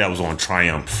anybody that was on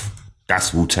Triumph,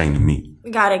 that's Wu-Tang to me.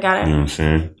 Got it. You know what I'm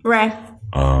saying? Ray.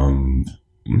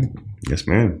 Yes,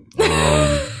 ma'am.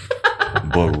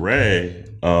 But Ray...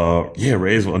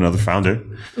 Ray's another founder.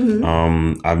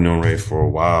 I've known Ray for a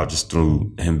while just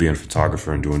through him being a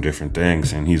photographer and doing different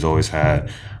things. And he's always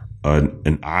had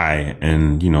an eye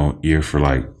and, ear for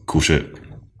like cool shit.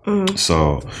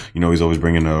 So, he's always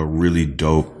bringing a really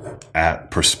dope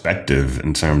perspective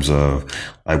in terms of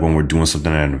like when we're doing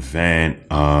something at an event,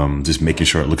 just making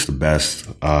sure it looks the best,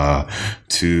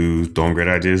 to throwing great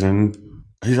ideas in.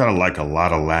 He's got like a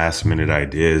lot of last minute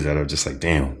ideas that are just like,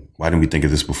 damn. Why didn't we think of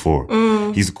this before?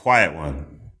 He's a quiet one,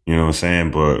 you know what I'm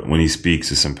saying? But when he speaks,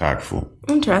 it's impactful.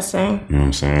 Interesting. You know what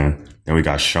I'm saying? Then we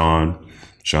got Sean.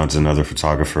 Sean's another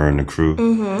photographer in the crew.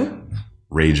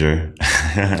 Rager.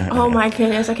 Oh my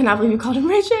goodness, I cannot believe you called him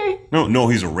Rager. No,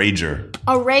 he's a rager.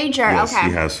 A rager, yes, okay.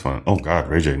 He has fun. Oh God,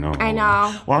 Ray J, no. I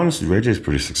know. Well, honestly, Ray J's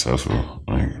pretty successful.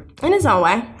 Like, in his own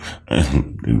way.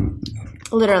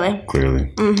 Literally.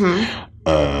 Clearly.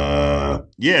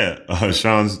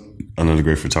 Sean's another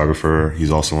great photographer. He's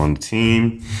also on the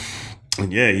team.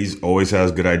 And he's always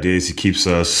has good ideas. He keeps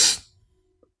us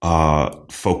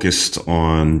focused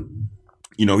on,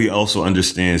 he also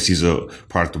understands he's a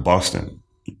product of Boston.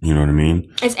 You know what I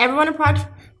mean? Is everyone a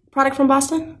product from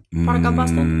Boston? Product of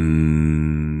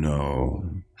Boston? No.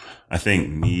 I think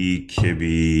me,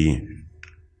 Kibby,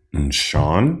 and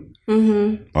Sean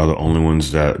are the only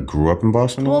ones that grew up in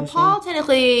Boston. Well, Paul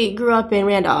technically grew up in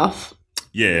Randolph.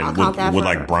 Yeah, with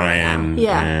like Brian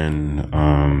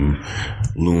and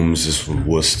Looms is from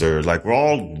Worcester. Like, we're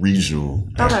all regional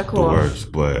at the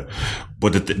worst.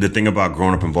 But the thing about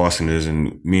growing up in Boston is,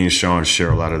 and me and Sean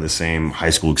share a lot of the same high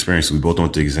school experiences. We both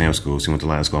went to exam schools. He went to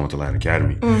Latin School, I went to Latin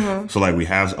Academy. So like, we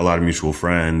have a lot of mutual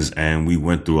friends, and we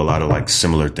went through a lot of like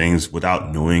similar things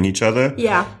without knowing each other.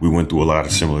 Yeah, we went through a lot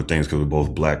of similar things because we're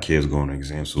both black kids going to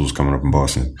exam schools coming up in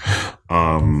Boston.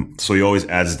 So he always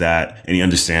adds that, and he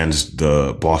understands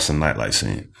the Boston nightlife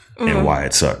scene and why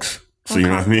it sucks. So you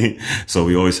know what I mean? So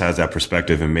he always has that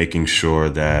perspective and making sure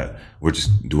that we're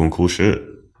just doing cool shit.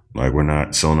 Like, we're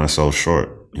not selling ourselves short.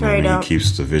 You know what I mean? He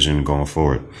keeps the vision going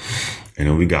forward. And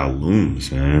then we got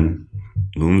Looms, man.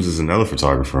 Looms is another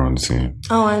photographer on the team.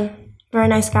 Owen. Very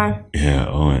nice guy. Yeah,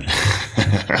 Owen.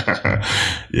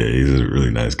 Yeah, he's a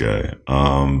really nice guy.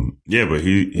 Yeah, but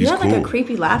he's cool. You had like a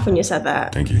creepy laugh when you said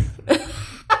that. Thank you.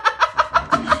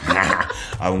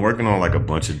 I've been working on like a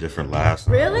bunch of different laughs.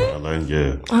 Really?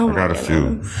 Yeah. Oh, I got a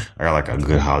few. I got like a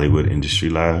good Hollywood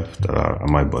industry laugh that I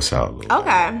might bust out a little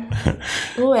bit.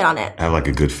 We'll wait on it. I have like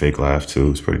a good fake laugh too.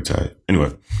 It's pretty tight.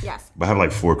 Anyway. Yes. But I have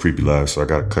like 4 creepy laughs, so I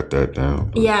got to cut that down.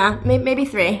 But yeah, maybe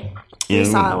 3. 3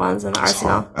 solid ones in the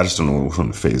arsenal. I just don't know which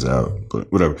one to phase out,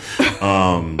 but whatever.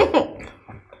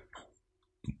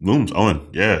 Looms, Owen,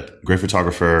 yeah, great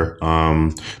photographer.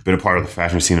 Been a part of the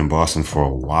fashion scene in Boston for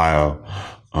a while.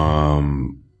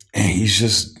 And he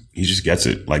just gets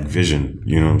it, like vision,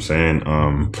 you know what I'm saying?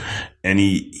 And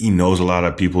he knows a lot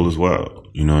of people as well,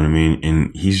 you know what I mean?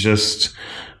 And he's just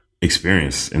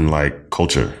experienced in like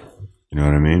culture, you know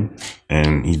what I mean?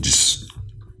 And he just,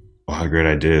 a lot of great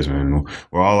ideas, man.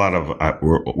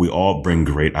 We all bring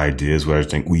great ideas, but I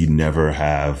think we never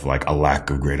have like a lack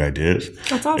of great ideas.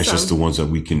 That's awesome. It's just the ones that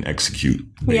we can execute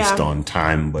based on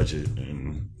time, budget,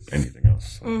 and anything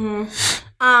else.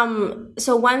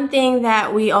 So one thing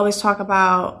that we always talk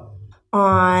about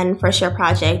on First Year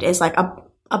Project is like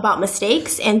about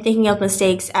mistakes and thinking of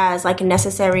mistakes as like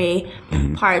necessary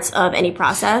parts of any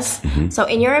process. So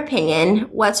in your opinion,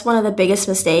 what's one of the biggest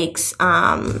mistakes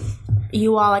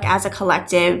you all, like as a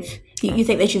collective, you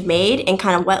think that you've made, and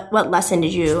kind of what lesson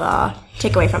did you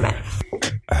take away from it?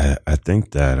 I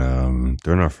think that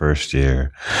during our first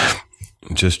year,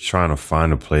 just trying to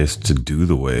find a place to do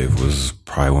the wave was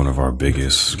probably one of our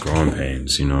biggest growing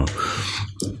pains, you know.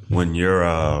 When you're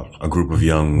a group of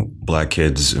young black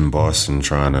kids in Boston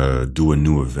trying to do a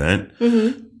new event,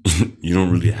 you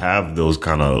don't really have those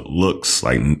kind of looks.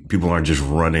 Like, people aren't just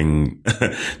running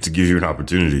to give you an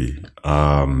opportunity.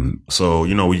 So,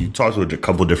 you know, we talked to a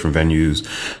couple of different venues,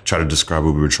 try to describe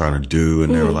what we were trying to do.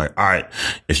 And they were like, all right,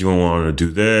 if you want to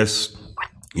do this,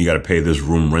 you got to pay this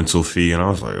room rental fee. And I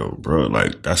was like, oh, bro,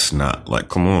 like, that's not, like,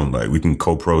 come on. Like, we can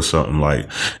co-pro something. Like,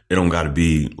 it don't got to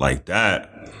be like that.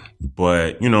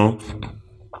 But, you know,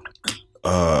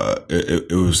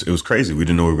 it was crazy. We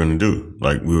didn't know what we were going to do.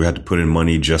 Like, we had to put in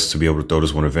money just to be able to throw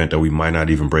this one event that we might not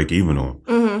even break even on.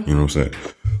 You know what I'm saying?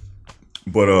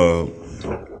 But,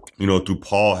 you know, through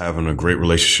Paul having a great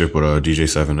relationship with DJ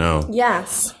 7L.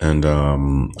 Yes. And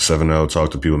 7L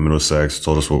talked to people in Middlesex,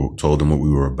 told them what we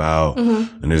were about,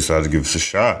 and they decided to give us a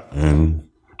shot. And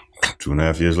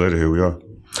 2.5 years later, here we are.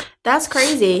 That's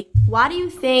crazy. Why do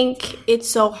you think it's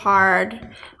so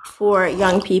hard for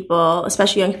young people,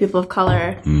 especially young people of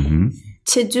color,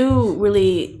 to do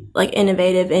really like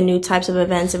innovative and new types of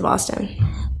events in Boston?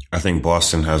 I think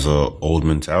Boston has a old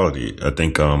mentality. I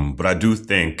think, but I do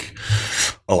think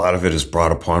a lot of it is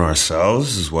brought upon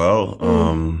ourselves as well.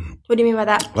 What do you mean by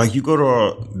that? Like, you go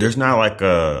to there's not like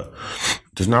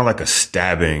a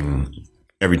stabbing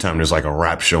every time there's like a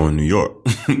rap show in New York.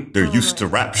 They're used to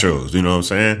rap shows, you know what I'm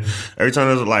saying? Every time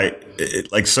there's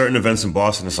like certain events in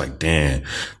Boston, it's like, damn,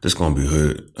 this gonna be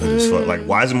hood as fuck. Like,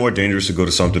 why is it more dangerous to go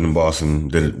to something in Boston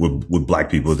with black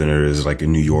people than it is like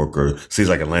in New York or cities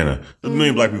like Atlanta? There's a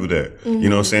million black people there. You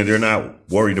know what I'm saying? They're not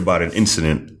worried about an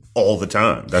incident all the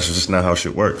time. That's just not how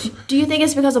shit works. Do you think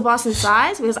it's because of Boston's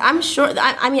size? Because I'm sure,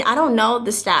 I mean, I don't know the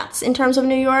stats in terms of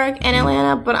New York and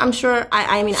Atlanta, but I'm sure,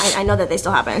 I mean, I know that they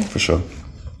still happen. For sure.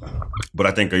 But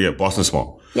I think, Boston's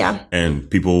small. Yeah. And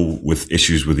people with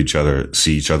issues with each other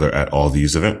see each other at all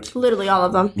these events. Literally all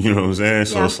of them. You know what I'm saying?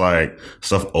 So it's like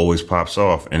stuff always pops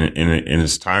off and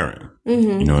it's tiring.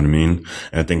 You know what I mean?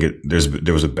 And I think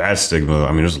there was a bad stigma. I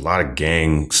mean, there's a lot of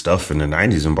gang stuff in the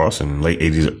 90s in Boston, late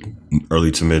 80s,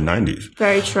 early to mid 90s.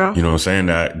 Very true. You know what I'm saying?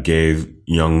 That gave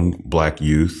black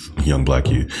youth,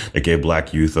 it gave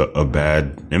black youth a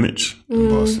bad image in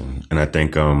Boston. And I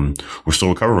think we're still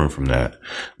recovering from that,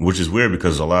 which is weird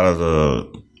because a lot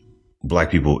of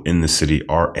Black people in the city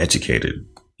are educated.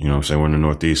 You know what I'm saying? We're in the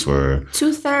Northeast where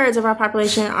 2/3 of our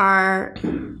population are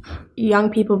young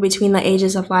people between the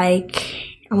ages of like,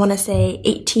 I want to say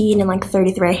 18 and like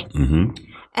 33. Mm-hmm.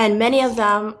 And many of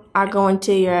them are going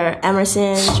to your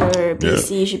Emersons, your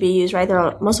BCs, your BUs, right?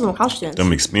 Most of them are college students.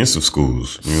 Them expensive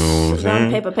schools. You know what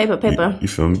I'm saying? Paper. You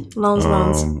feel me?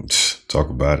 Loans. Talk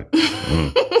about it.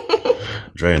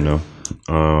 Dre, no.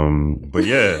 But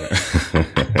yeah.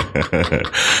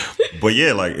 But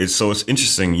yeah, like it's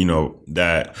interesting, you know,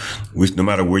 that no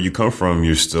matter where you come from,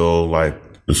 you're still like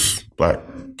this Black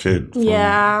kid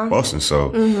from Boston.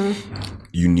 So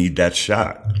you need that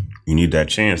shot. You need that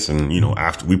chance. And, you know,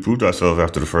 after we proved ourselves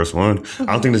after the first one, I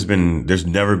don't think there's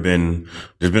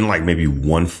been like maybe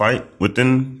one fight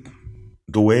within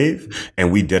the wave,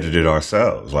 and we did it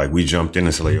ourselves. Like we jumped in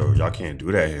and said, like, yo, y'all can't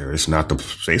do that here. It's not the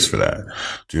space for that.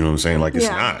 Do you know what I'm saying? Like it's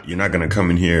not. You're not going to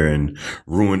come in here and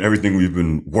ruin everything we've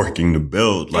been working to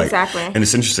build. Like, exactly. And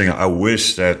it's interesting. I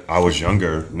wish that I was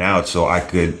younger now so I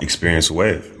could experience a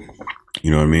wave.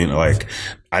 You know what I mean? Like,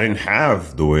 I didn't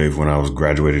have the wave when I was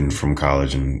graduating from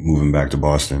college and moving back to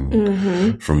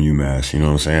Boston from UMass. You know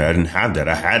what I'm saying? I didn't have that.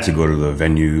 I had to go to the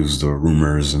venues, the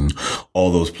rumors, and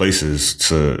all those places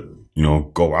to, you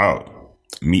know, go out,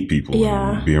 meet people,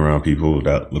 and be around people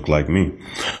that look like me.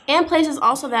 And places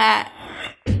also that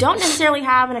don't necessarily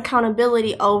have an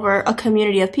accountability over a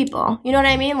community of people. You know what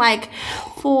I mean? Like,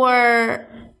 for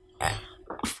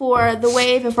the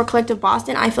wave and for Collective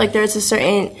Boston, I feel like there's a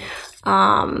certain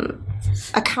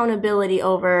accountability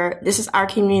over this is our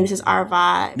community, this is our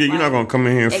vibe. Yeah, you're not gonna come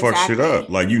in here and fuck shit up.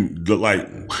 Like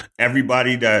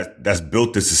everybody that's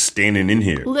built this is standing in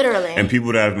here. Literally. And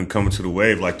people that have been coming to the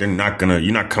wave, like you're not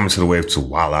coming to the wave to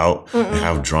wild out and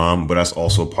have drama, but that's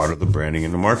also part of the branding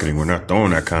and the marketing. We're not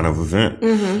throwing that kind of event.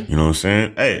 You know what I'm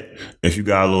saying? Hey, if you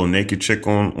got a little naked chick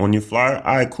on your flyer,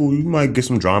 all right, cool. You might get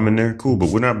some drama in there, cool. But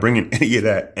we're not bringing any of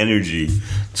that energy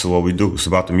to what we do. It's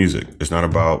about the music. It's not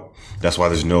about. That's why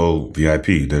there's no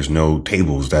VIP. There's no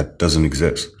tables. That doesn't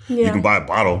exist. Yeah. You can buy a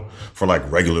bottle for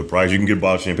like regular price. You can get a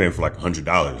bottle of champagne for like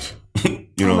 $100.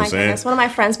 You know what I'm saying? Goodness. One of my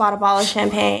friends bought a bottle of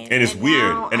champagne. And it's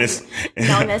weird. And it's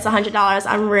knowing that it's $100,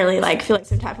 I'm really like feeling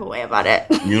some type of way about it.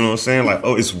 You know what I'm saying? Like,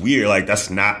 oh, it's weird. Like that's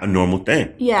not a normal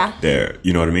thing. Yeah. There.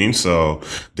 You know what I mean? So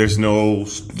there's no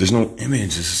image.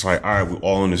 It's just like, all right, we're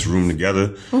all in this room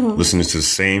together, listening to the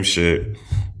same shit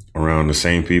around the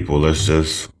same people. Let's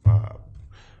just vibe.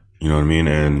 You know what I mean?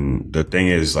 And the thing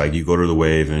is, like, you go to the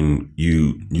wave and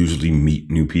you usually meet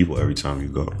new people every time you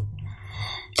go.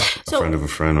 A friend of a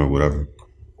friend or whatever.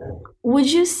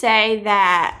 Would you say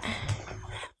that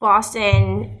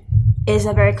Boston is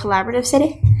a very collaborative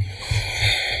city?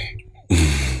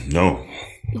 No.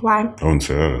 Why? I wouldn't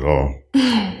say that at all.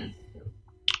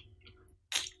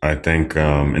 I think,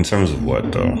 in terms of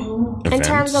what, though? Events?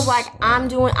 In terms of, like, I'm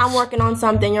working on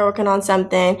something, you're working on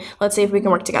something. Let's see if we can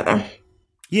work together.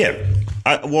 Yeah.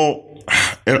 I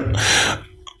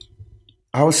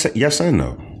would say yes and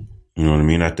no. You know what I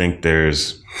mean? I think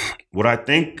what I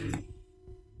think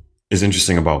is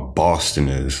interesting about Boston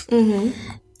is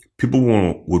people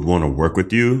would want to work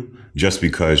with you just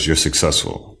because you're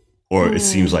successful. Or it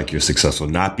seems like you're successful,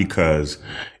 not because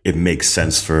it makes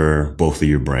sense for both of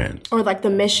your brands. Or like the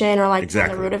mission or like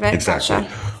exactly. the root of it. Exactly.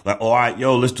 Gotcha. Like, all right,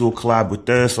 yo, let's do a collab with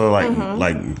this. Or like,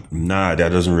 nah, that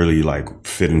doesn't really like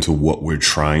fit into what we're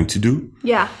trying to do.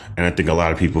 Yeah. And I think a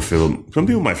lot of people some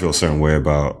people might feel a certain way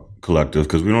about Collective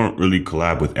because we don't really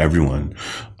collab with everyone.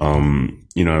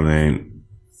 You know what I mean?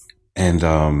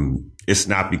 And, it's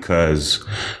not because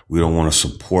we don't want to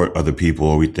support other people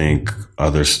or we think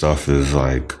other stuff is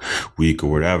like weak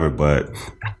or whatever, but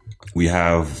we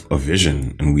have a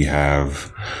vision and we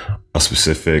have a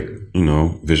specific, you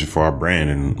know, vision for our brand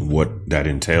and what that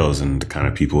entails and the kind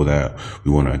of people that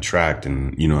we want to attract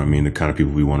and, you know what I mean, the kind of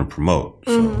people we want to promote.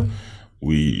 So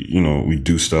we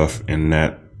do stuff in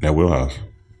that wheelhouse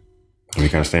and we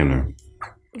kind of stay in there.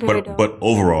 But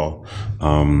overall,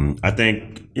 I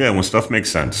think, when stuff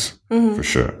makes sense, for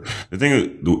sure. The thing is,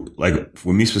 like,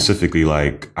 for me specifically,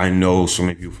 like, I know so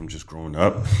many people from just growing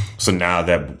up. So now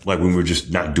that, like, when we're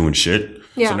just not doing shit.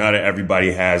 Yeah. So now that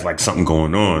everybody has, like, something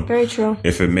going on. Very true.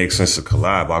 If it makes sense to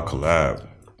collab, I'll collab.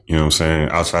 You know what I'm saying?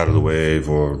 Outside of the wave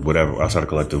or whatever, outside of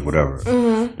Collective, whatever.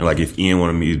 And like if Ian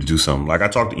wanted me to do something, like I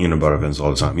talk to Ian about events all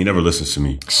the time. He never listens to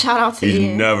me. Shout out to Ian.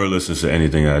 He never listens to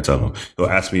anything that I tell him. He'll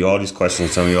ask me all these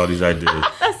questions, tell me all these ideas.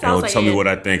 And he'll tell me what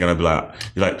I think. And I'll be like,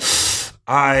 he's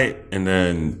like, and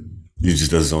then he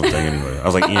just does his own thing anyway. I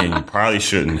was like, Ian, you probably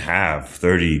shouldn't have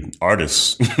 30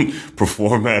 artists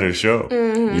perform at a show.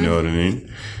 You know what I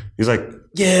mean? He's like,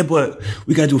 yeah, but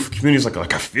we got to do it for communities.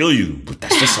 Like I feel you, but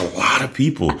that's just a lot of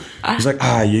people. He's like,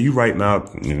 yeah, you right,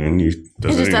 Malcolm. And he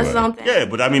does it does something. Yeah,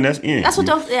 but I mean, that's Ian. That's what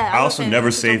I also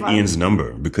never saved Ian's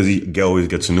number because he always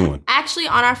gets a new one. Actually,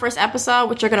 on our first episode,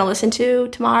 which you're going to listen to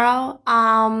tomorrow.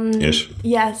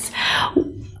 Yes.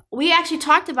 We actually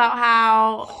talked about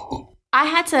how I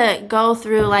had to go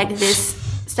through like this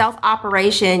stealth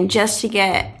operation just to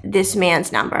get this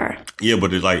man's number. Yeah,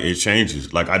 but it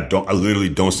changes. Like I literally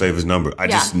don't save his number. I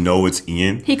just know it's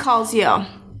Ian. He calls you.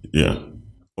 Yeah.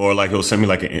 Or like he'll send me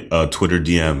like a Twitter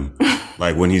DM,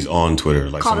 like when he's on Twitter.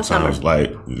 Like call sometimes,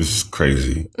 like this is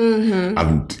crazy.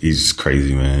 He's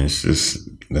crazy, man. It's just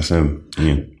that's him.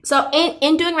 Ian. So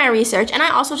in doing my research, and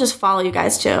I also just follow you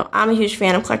guys too. I'm a huge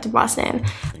fan of Collective Boston.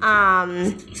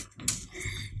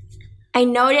 I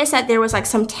noticed that there was like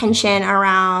some tension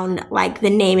around like the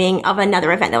naming of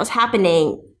another event that was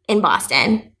happening in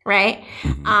Boston, right?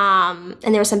 And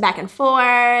there was some back and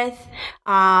forth,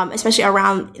 especially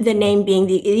around the name being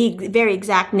the very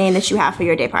exact name that you have for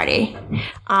your day party.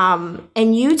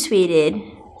 And you tweeted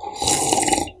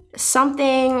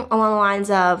something along the lines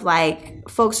of like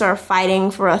folks are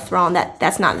fighting for a throne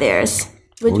that's not theirs.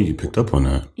 You picked up on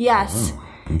that? Yes. Wow.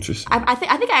 Interesting. I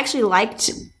think I actually liked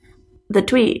the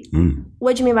tweet.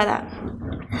 What do you mean by that?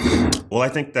 Well, I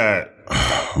think that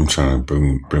I'm trying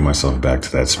to bring myself back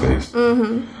to that space.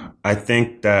 I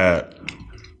think that,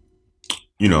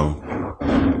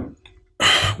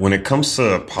 when it comes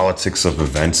to politics of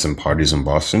events and parties in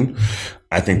Boston,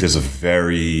 I think there's a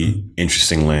very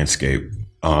interesting landscape.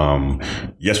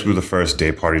 Yes, we were the first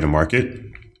day party to market,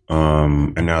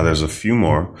 and now there's a few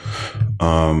more.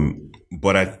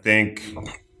 But I think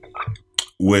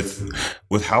with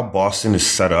how Boston is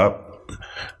set up,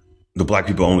 the black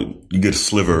people you get a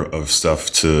sliver of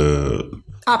stuff to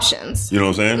options. You know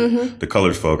what I'm saying? The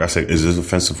colored folk. I say, is this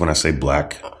offensive when I say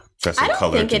black? I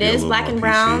don't think it is. Black and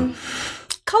brown.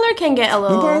 Color can get a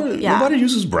little. Nobody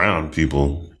uses brown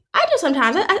people. I do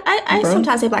sometimes. I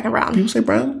sometimes say black and brown. People say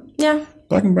brown? Yeah.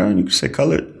 Black and brown. You can say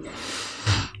colored.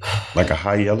 Like a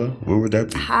high yellow? What would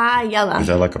that be? High yellow. Is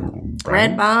that like a brown?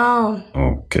 Red bone.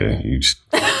 Okay. You just...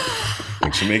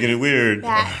 Thanks for making it weird.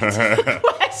 All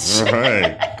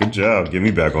right. Good job. Get me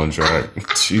back on track.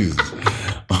 Jesus.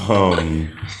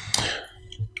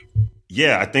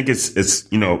 Yeah, I think it's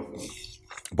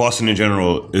Boston in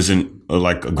general isn't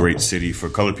like a great city for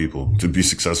colored people to be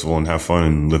successful and have fun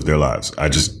and live their lives.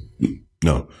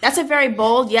 No. That's a very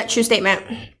bold yet true statement.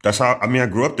 That's how, I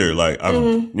grew up there. Like,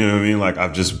 you know what I mean? Like,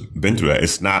 I've just been through that.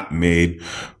 It's not made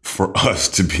for us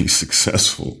to be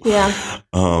successful. Yeah.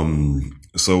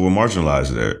 So we're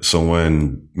marginalized there. So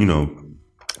when,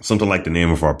 something like the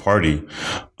name of our party,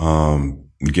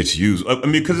 gets used.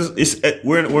 Because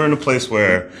we're in a place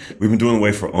where we've been doing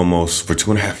away for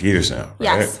 2.5 years now.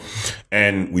 Right? Yes.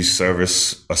 And we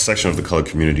service a section of the colored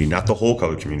community, not the whole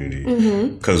colored community.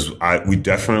 Because we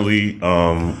definitely,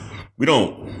 we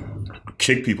don't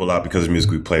kick people out because of the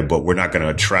music we play, but we're not going to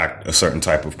attract a certain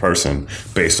type of person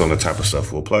based on the type of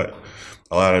stuff we'll play.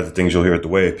 A lot of the things you'll hear at the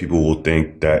Wave, people will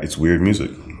think that it's weird music.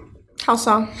 How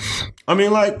so?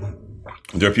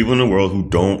 There are people in the world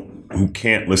who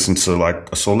can't listen to like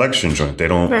a selection joint. They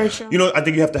don't. Very true. I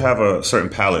think you have to have a certain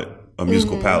palate, a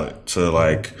musical palate, to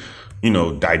like,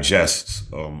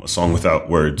 digest a song without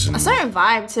words. And a certain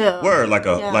vibe too. Word like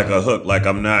a hook. Like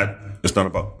I'm not. It's not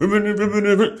about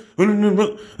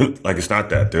like it's not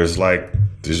that. There's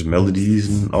melodies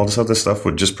and all this other stuff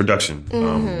with just production.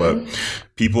 But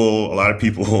a lot of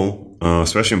people,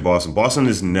 especially in Boston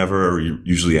is never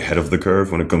usually ahead of the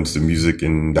curve when it comes to music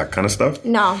and that kind of stuff.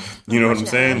 No. You know what I'm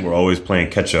saying? We're always playing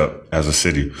catch up as a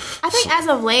city. I think as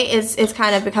of late, it's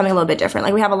kind of becoming a little bit different.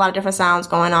 Like we have a lot of different sounds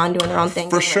going on, doing their own thing.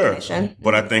 For sure.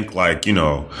 But I think what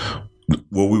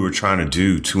we were trying to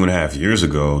do 2.5 years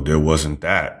ago, there wasn't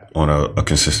that on a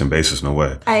consistent basis. No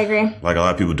way. I agree. Like a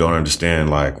lot of people don't understand,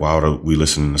 like, why would we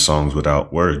listen to songs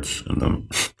without words in them?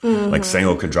 Like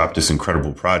Sango could drop this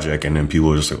incredible project and then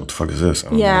people are just like, what the fuck is this? I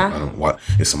don't know.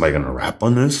 Is somebody going to rap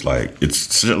on this? Like,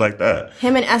 it's shit like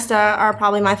that.Im and Esther are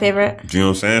probably my favorite. Do you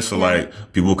know what I'm saying? So like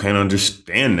people can't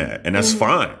understand that, and that's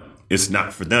fine. It's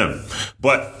not for them.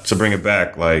 But to bring it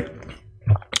back, like,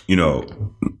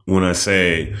 when I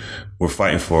say we're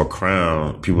fighting for a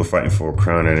crown, people are fighting for a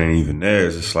crown that ain't even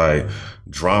theirs. It's like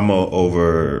drama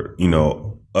over,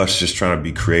 us just trying to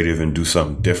be creative and do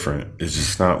something different. It's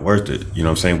just not worth it. You know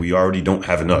what I'm saying? We already don't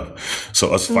have enough.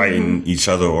 So us fighting each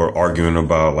other or arguing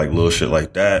about like little shit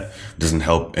like that doesn't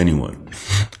help anyone.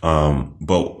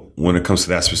 But when it comes to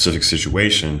that specific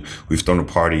situation, we've thrown a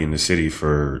party in the city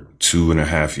for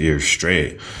 2.5 years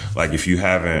straight. Like if you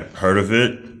haven't heard of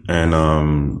it, and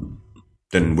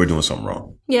then we're doing something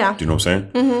wrong. Yeah. Do you know what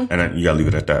I'm saying? Mm-hmm. And then you gotta leave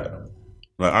it at that.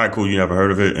 Like, all right, cool. You never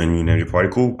heard of it, and you named your party.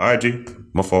 Cool. All right, G.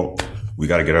 My fault. We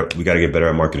gotta get better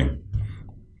at marketing.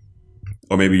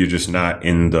 Or maybe you're just not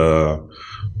in the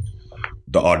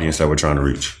audience that we're trying to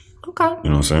reach. Okay. You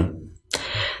know what I'm saying?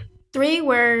 3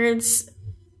 words,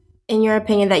 in your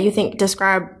opinion, that you think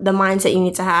describe the mindset you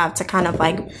need to have to kind of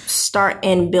like start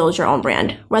and build your own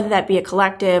brand, whether that be a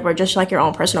collective or just like your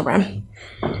own personal brand.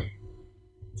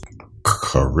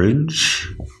 Courage,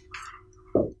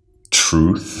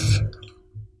 truth,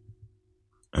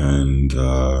 and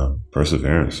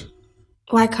perseverance.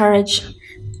 Why courage?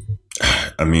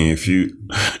 I mean, if you're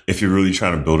really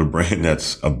trying to build a brand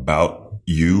that's about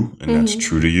you and that's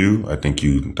true to you, I think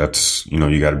you got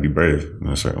to be brave in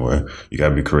a certain way. You got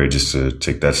to be courageous to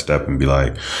take that step and be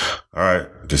like, all right,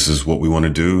 this is what we want to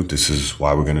do. This is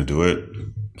why we're going to do it.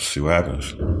 See what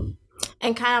happens.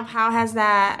 And kind of how has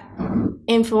that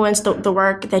influenced the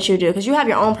work that you do? Because you have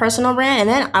your own personal brand, and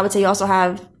then I would say you also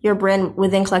have your brand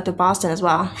within Collective Boston as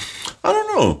well. I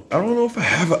don't know if I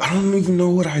have I don't even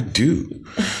know what I do.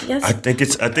 Yes. I think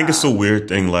it's a weird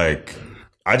thing. Like,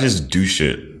 I just do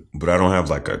shit, but I don't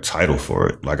have like a title for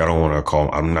it. Like, I don't want to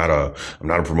I'm not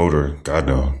a promoter. God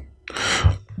no.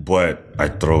 But I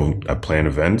plan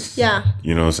events. Yeah.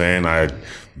 You know what I'm saying? I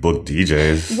book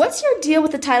DJs. What's your deal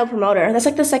with the title promoter? That's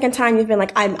like the second time you've been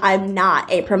like, I'm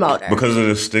not a promoter. Because of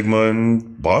the stigma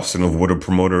in Boston of what a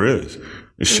promoter is.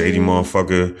 A shady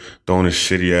motherfucker throwing a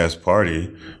shitty ass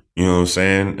party. You know what I'm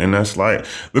saying? And that's like,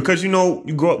 because you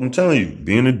grow up, I'm telling you,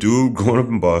 being a dude growing up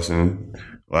in Boston,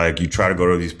 like, you try to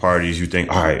go to these parties, you think,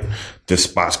 all right, this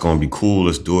spot's going to be cool,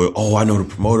 let's do it. Oh, I know the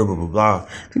promoter, blah, blah, blah.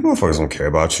 These motherfuckers don't care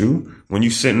about you. When you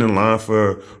sitting in line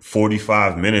for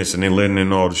 45 minutes and they letting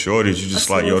in all the shorties, you just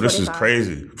like, yo, this 45. Is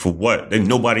crazy. For what? There's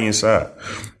nobody inside.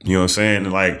 You know what I'm saying?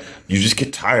 And like, you just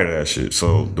get tired of that shit.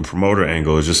 So the promoter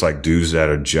angle is just like dudes that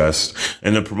are just,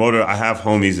 and the promoter, I have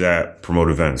homies that promote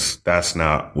events. That's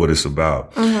not what it's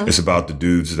about. Mm-hmm. It's about the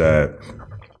dudes that,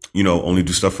 only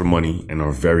do stuff for money and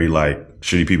are very like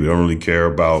shitty people. They don't really care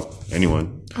about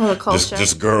anyone. Oh, the culture.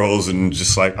 Just girls and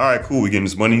just like, all right, cool. We getting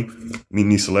this money,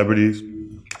 meeting these celebrities.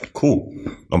 Cool.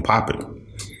 I'm popping.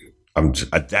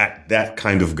 That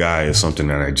kind of guy is something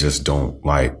that I just don't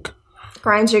like.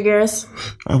 Grinds your gears?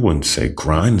 I wouldn't say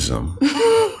grinds them.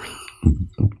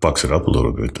 Bucks it up a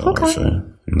little bit, though. Okay. I'd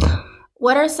say,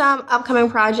 What are some upcoming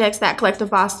projects that Collective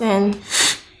Boston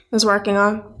is working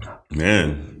on?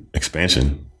 Man,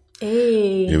 expansion.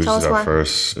 Hey, it was tell us our more.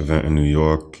 First event in New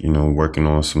York, working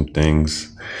on some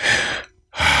things.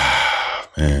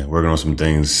 Man, working on some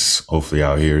things hopefully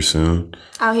out here soon.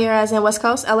 Out here as in West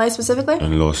Coast, LA specifically?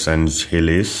 In Los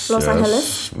Angeles. Los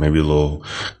Angeles? Maybe a little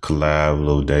collab, a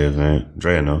little day event.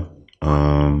 Drea, no.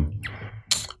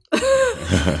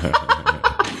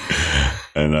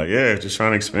 And just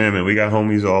trying to expand, man. We got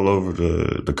homies all over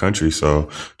the country, so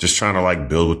just trying to like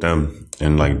build with them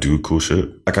and like do cool shit.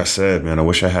 Like I said, man, I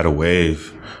wish I had a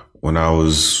wave when I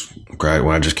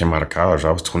just came out of college. I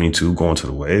was 22 going to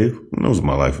the wave. Who knows what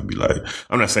my life would be like?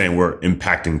 I'm not saying we're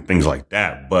impacting things like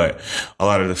that, but a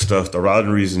lot of the stuff, a lot of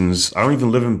the reasons, I don't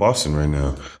even live in Boston right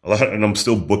now. And I'm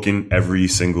still booking every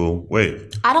single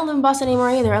wave. I don't live in Boston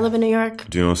anymore either. I live in New York.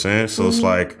 Do you know what I'm saying? So It's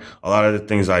like a lot of the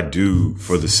things I do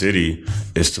for the city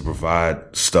is to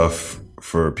provide stuff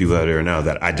for people that are there now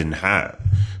that I didn't have.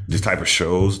 The type of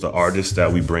shows, the artists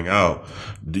that we bring out,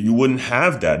 you wouldn't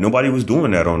have that. Nobody was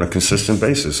doing that on a consistent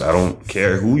basis. I don't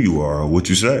care who you are or what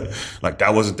you say. Like,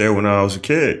 that wasn't there when I was a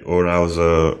kid or when I was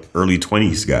a early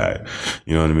 20s guy.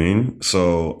 You know what I mean?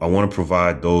 So I want to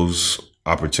provide those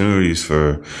opportunities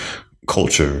for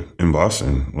culture in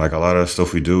Boston. Like, a lot of the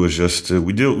stuff we do is just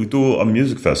we do a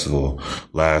music festival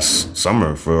last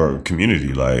summer for our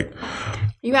community. Like,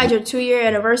 you had your 2-year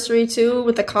anniversary too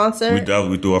with the concert.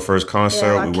 We do our first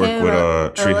concert. We work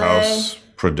with Treehouse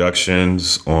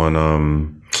Productions on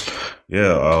on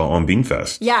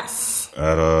Beanfest. Yes,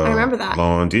 I remember that.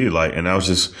 Long D, and that was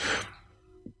just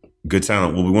good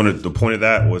talent. What we wanted, the point of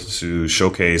that was to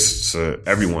showcase to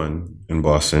everyone in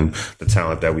Boston the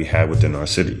talent that we had within our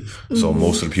city. Mm-hmm. So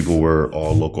most of the people were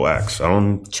all local acts.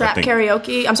 Trap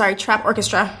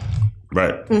orchestra.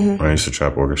 Right. Mm-hmm. Right. It's a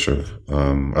trap orchestra.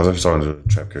 I was actually talking to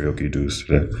trap karaoke dudes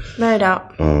today. Very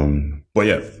dope. But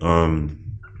yeah,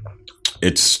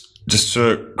 it's just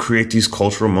to create these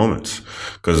cultural moments.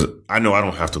 Because I know I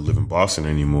don't have to live in Boston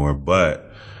anymore,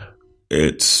 but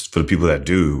it's for the people that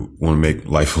do want to make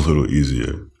life a little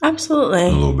easier. Absolutely.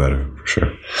 A little better, for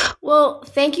sure. Well,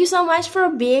 thank you so much for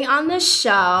being on the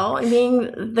show and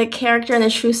being the character and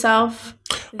the true self.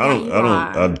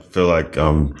 I feel like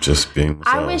I'm just being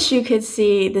myself. I wish you could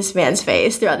see this man's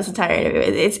face throughout this entire interview.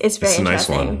 It's very interesting. It's a nice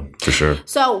one, for sure.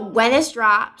 So when this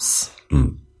drops,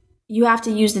 you have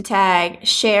to use the tag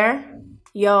share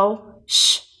your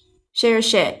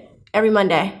shit every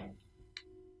Monday.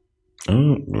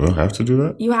 We'll have to do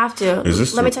that? You have to. Is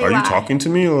this? Let me tell you are why. you talking to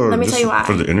me or let me tell you why.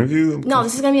 For the interview? No,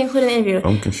 this is going to be included in the interview.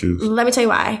 I'm confused. Let me tell you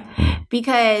why.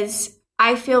 Because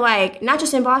I feel like, not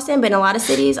just in Boston, but in a lot of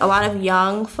cities, a lot of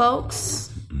young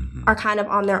folks are kind of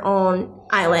on their own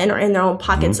island or in their own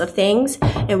pockets of things.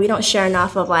 And we don't share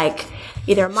enough of like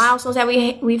either milestones that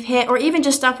we've hit or even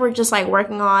just stuff we're just like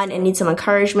working on and need some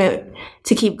encouragement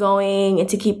to keep going and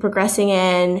to keep progressing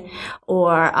in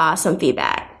or some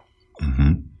feedback.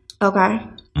 Okay.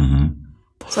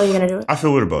 So you're going to do it? I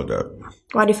feel weird about that.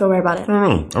 Why do you feel weird about it? I don't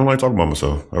know. I don't like talking about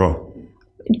myself at all.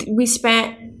 We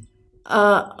spent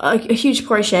a huge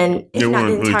portion. They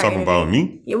weren't really talking about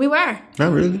me? Yeah, we were.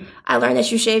 Not really. I learned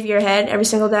that you shave your head every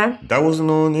single day. That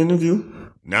wasn't on the interview.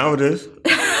 Now it is.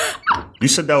 You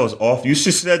said that was off. You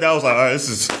just said that was like, all right, this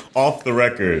is off the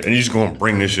record. And you're just going to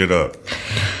bring this shit up.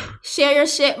 Share your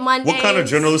shit Mondays. What kind of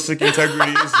journalistic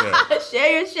integrity is that?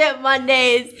 Share your shit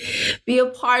Mondays. Be a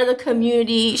part of the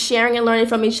community. Sharing and learning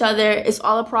from each other. It's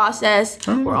all a process.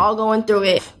 We're all going through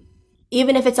it.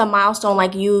 Even if it's a milestone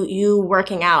like you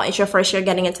working out, it's your first year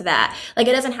getting into that. Like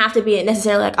it doesn't have to be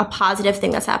necessarily like a positive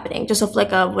thing that's happening. Just a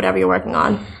flick of whatever you're working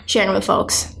on. Sharing with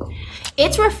folks.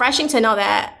 It's refreshing to know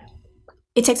that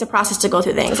it takes a process to go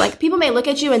through things. Like people may look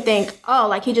at you and think, oh,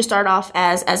 like he just started off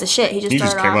as a shit. He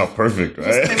just came out perfect, right?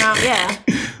 Just came out, yeah,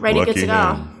 ready, good to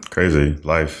go. Him. Crazy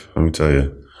life. Let me tell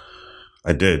you,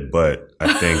 I did, but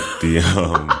I think the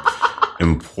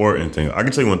important thing. I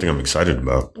can tell you one thing I'm excited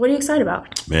about. What are you excited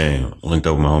about? Man, I linked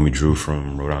up with my homie Drew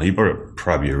from Rhode Island. He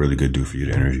probably a really good dude for you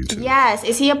to interview too. Yes,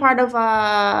 is he a part of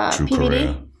Drew PBD?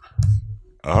 Correa.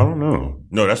 I don't know.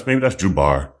 No, maybe that's Drew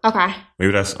Barr. Okay.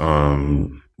 Maybe that's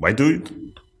white dude.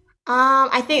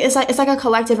 I think it's like a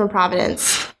collective in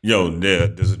Providence. Yo,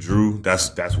 there's a Drew.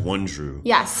 That's one Drew.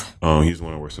 Yes. He's the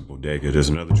one that works at Bodega. There's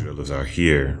another Drew that lives out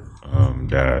here.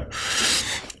 That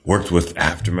worked with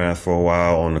Aftermath for a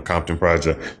while on the Compton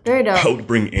project. Very dope. Helped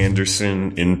bring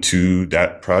Anderson into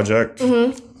that project.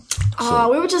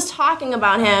 So, we were just talking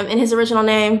about him in his original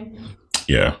name.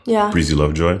 Yeah. Breezy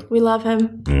Lovejoy. We love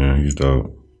him. Yeah, he's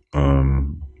dope.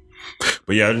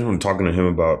 But yeah, I just been talking to him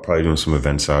about probably doing some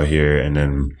events out here. And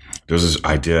then there was this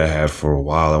idea I had for a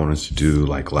while I wanted to do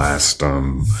like last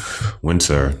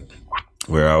winter,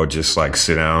 where I would just like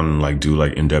sit down and like do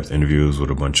like in-depth interviews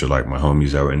with a bunch of like my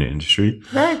homies that were in the industry.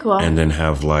 Very cool. And then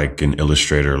have like an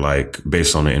illustrator, like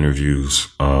based on the interviews,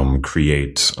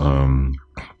 create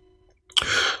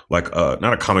like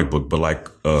not a comic book, but like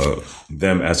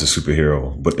them as a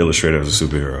superhero, but illustrated as a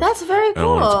superhero. That's very cool. And I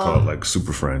wanted to call it like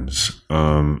Super Friends.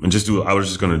 And just I was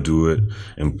just gonna do it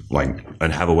and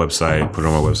have a website, put it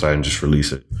on my website and just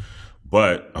release it.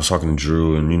 But I was talking to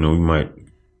Drew and we might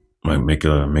make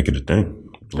it a thing.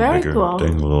 Very cool. Might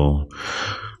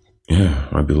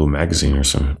be a little magazine or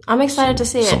something. I'm excited to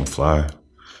see it. Something fly.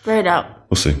 Very dope.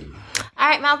 We'll see. All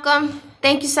right, Malcolm.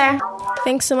 Thank you, sir.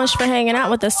 Thanks so much for hanging out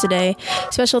with us today.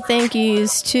 Special thank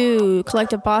yous to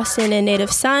Collective Boston and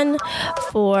Native Son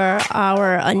for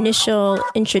our initial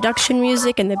introduction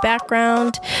music in the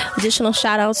background. Additional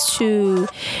shout outs to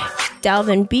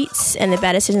Dalvin Beats and the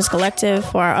Bad Decisions Collective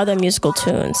for our other musical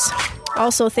tunes.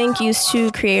 Also, thank yous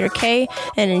to Creator K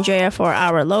and Andrea for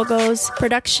our logos.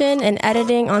 Production and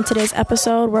editing on today's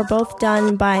episode were both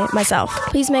done by myself.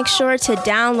 Please make sure to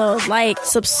download, like,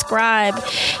 subscribe,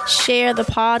 share the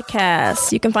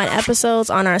podcast. You can find episodes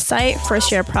on our site,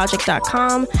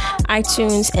 firstyearproject.com,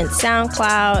 iTunes, and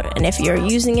SoundCloud. And if you're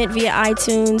using it via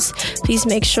iTunes, please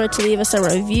make sure to leave us a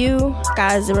review.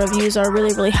 Guys, the reviews are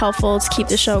really, really helpful to keep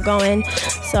the show going.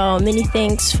 So many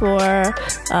thanks for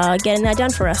getting that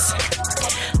done for us.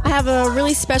 I have a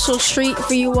really special treat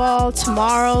for you all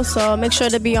tomorrow, so make sure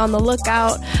to be on the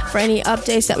lookout for any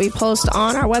updates that we post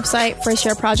on our website,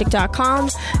 firstyearproject.com,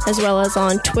 as well as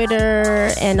on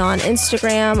Twitter and on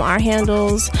Instagram. Our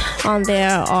handles on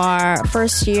there are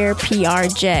First Year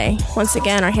PRJ. Once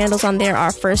again, our handles on there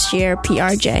are First Year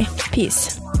PRJ.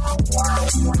 Peace.